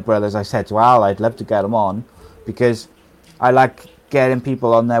Skinner brothers. I said to Al, I'd love to get them on, because I like getting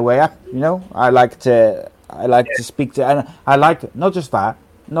people on their way up. I like to speak to, and I like not just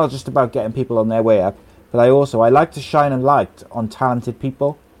about getting people on their way up, but I like to shine a light on talented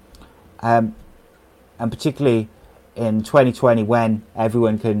people, and particularly in 2020, when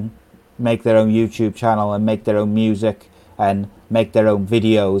everyone can make their own YouTube channel and make their own music and make their own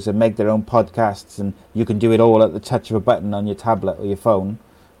videos and make their own podcasts, and you can do it all at the touch of a button on your tablet or your phone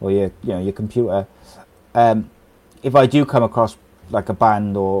or your computer. If I do come across like a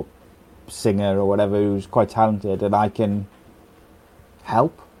band or singer or whatever who's quite talented, and I can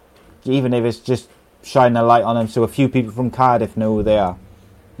help, even if it's just shine a light on them so a few people from Cardiff know who they are.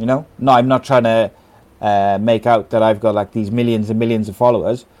 No, I'm not trying to make out that I've got like these millions and millions of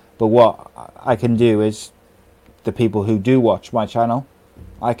followers, but what I can do is the people who do watch my channel,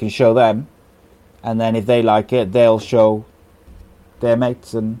 I can show them, and then if they like it, they'll show their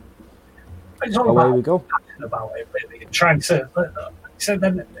mates, and away we go. About it, really, and trying to so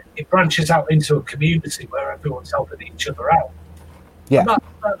then it branches out into a community where everyone's helping each other out. Yeah,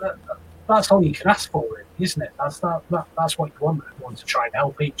 that's all you can ask for, really, isn't it? That's what you want. Everyone to try and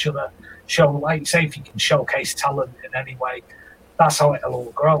help each other, show, like, say, if you can showcase talent in any way, that's how it'll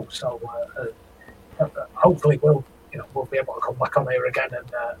all grow. So hopefully we'll be able to come back on here again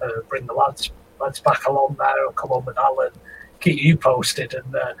and bring the lads back along there, or come on with Alan, keep you posted,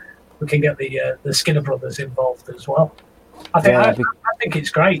 and we can get the Skinner brothers involved as well. I think it's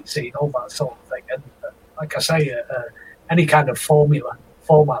great seeing all that sort of thing, and like I say, any kind of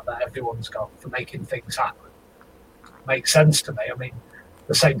format that everyone's got for making things happen makes sense to me. I mean,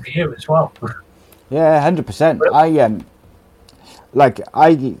 the same for you as well. Yeah, 100%.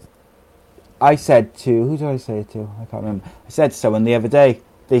 I said to, who did I say it to? I can't remember. I said to someone the other day.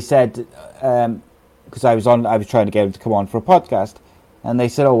 They said, because I was trying to get them to come on for a podcast, and they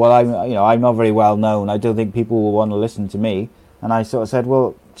said, "Oh, well, I'm not very well known. I don't think people will want to listen to me." And I sort of said,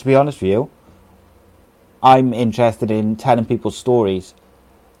 "Well, to be honest with you, I'm interested in telling people's stories.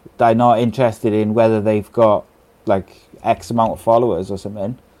 I'm not interested in whether they've got like X amount of followers or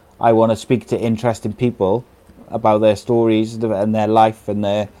something. I want to speak to interesting people about their stories and their life and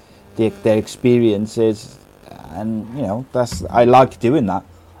their experiences, and I like doing that."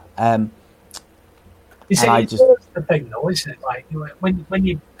 You see, that's the thing, though, isn't it? Like, when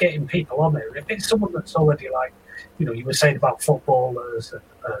you're getting people on there, if it's someone that's already, like, you were saying about footballers and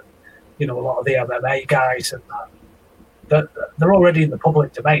a lot of the MMA guys and that, they're already in the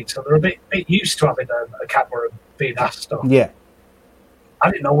public domain, so they're a bit used to having a camera and being asked stuff. Yeah. I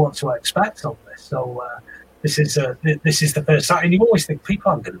didn't know what to expect on this, so this is the first time, and you always think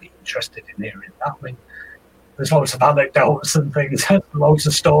people aren't going to be interested in hearing that. I mean, there's loads of anecdotes and things, loads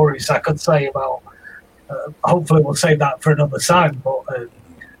of stories I could say about. Hopefully we'll save that for another time, but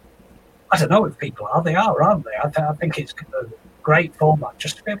I don't know if people are. They are, aren't they? I think it's a great format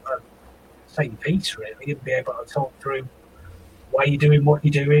just to be able to say your piece, really, and be able to talk through why you're doing what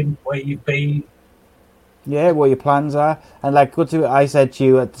you're doing, where you've been. Yeah, what your plans are. And like I said to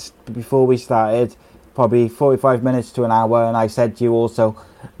you before we started, probably 45 minutes to an hour, and I said to you also,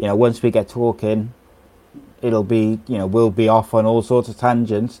 once we get talking, it'll be, we'll be off on all sorts of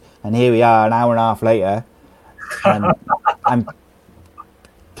tangents, and here we are an hour and a half later, and I'm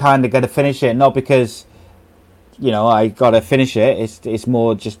kind of going to finish it, not because, I got to finish it, it's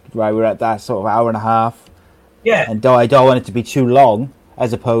more just, right, we're at that sort of hour and a half, yeah, and I don't want it to be too long,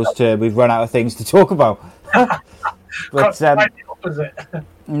 as opposed to we've run out of things to talk about. But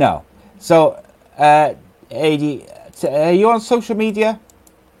no. So, AD, are you on social media?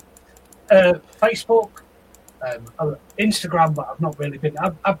 Facebook, Instagram, but I've not really been.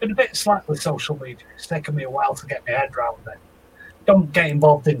 I've been a bit slack with social media. It's taken me a while to get my head around it. Don't get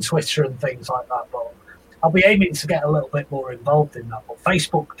involved in Twitter and things like that, but I'll be aiming to get a little bit more involved in that. But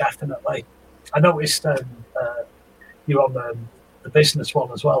Facebook, definitely. I noticed you're on the business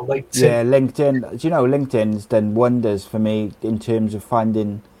one as well, LinkedIn. Yeah, LinkedIn. Do you know, LinkedIn's done wonders for me in terms of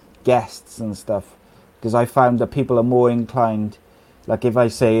finding guests and stuff, because I found that people are more inclined. Like if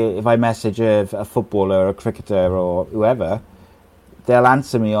I message a footballer, a cricketer, or whoever, they'll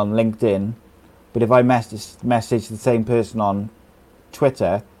answer me on LinkedIn. But if I message the same person on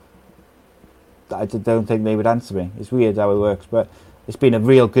Twitter, I don't think they would answer me. It's weird how it works, but it's been a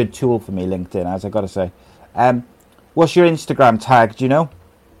real good tool for me, LinkedIn, as I got to say. What's your Instagram tag? Do you know?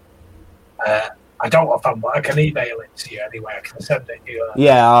 I don't know if I can email it to you anyway. I can send it to you.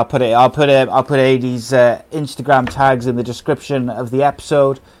 Yeah, I'll put AD's Instagram tags in the description of the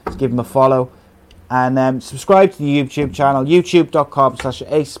episode. Just give him a follow. And subscribe to the YouTube channel,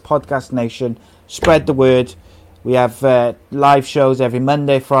 youtube.com/Ace Podcast Nation. Spread the word. We have live shows every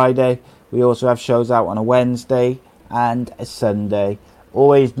Monday, Friday. We also have shows out on a Wednesday and a Sunday.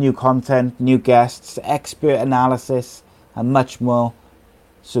 Always new content, new guests, expert analysis, and much more.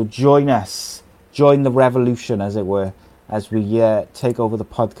 So join us. Join the revolution, as it were, as we take over the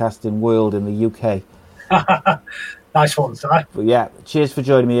podcasting world in the UK. Nice one, Si. But yeah, cheers for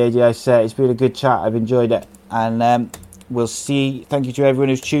joining me, AD. It's been a good chat. I've enjoyed it. And we'll see. Thank you to everyone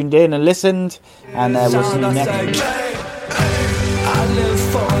who's tuned in and listened. And we'll see you next week. I live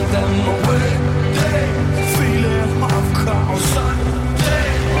for them away. Feeling half cut on Sunday.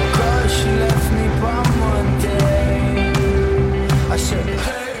 Girl, she left me by Monday. I said,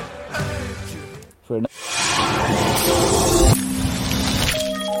 hey, For another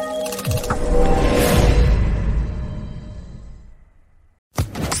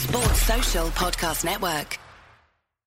Sports Social Podcast Network.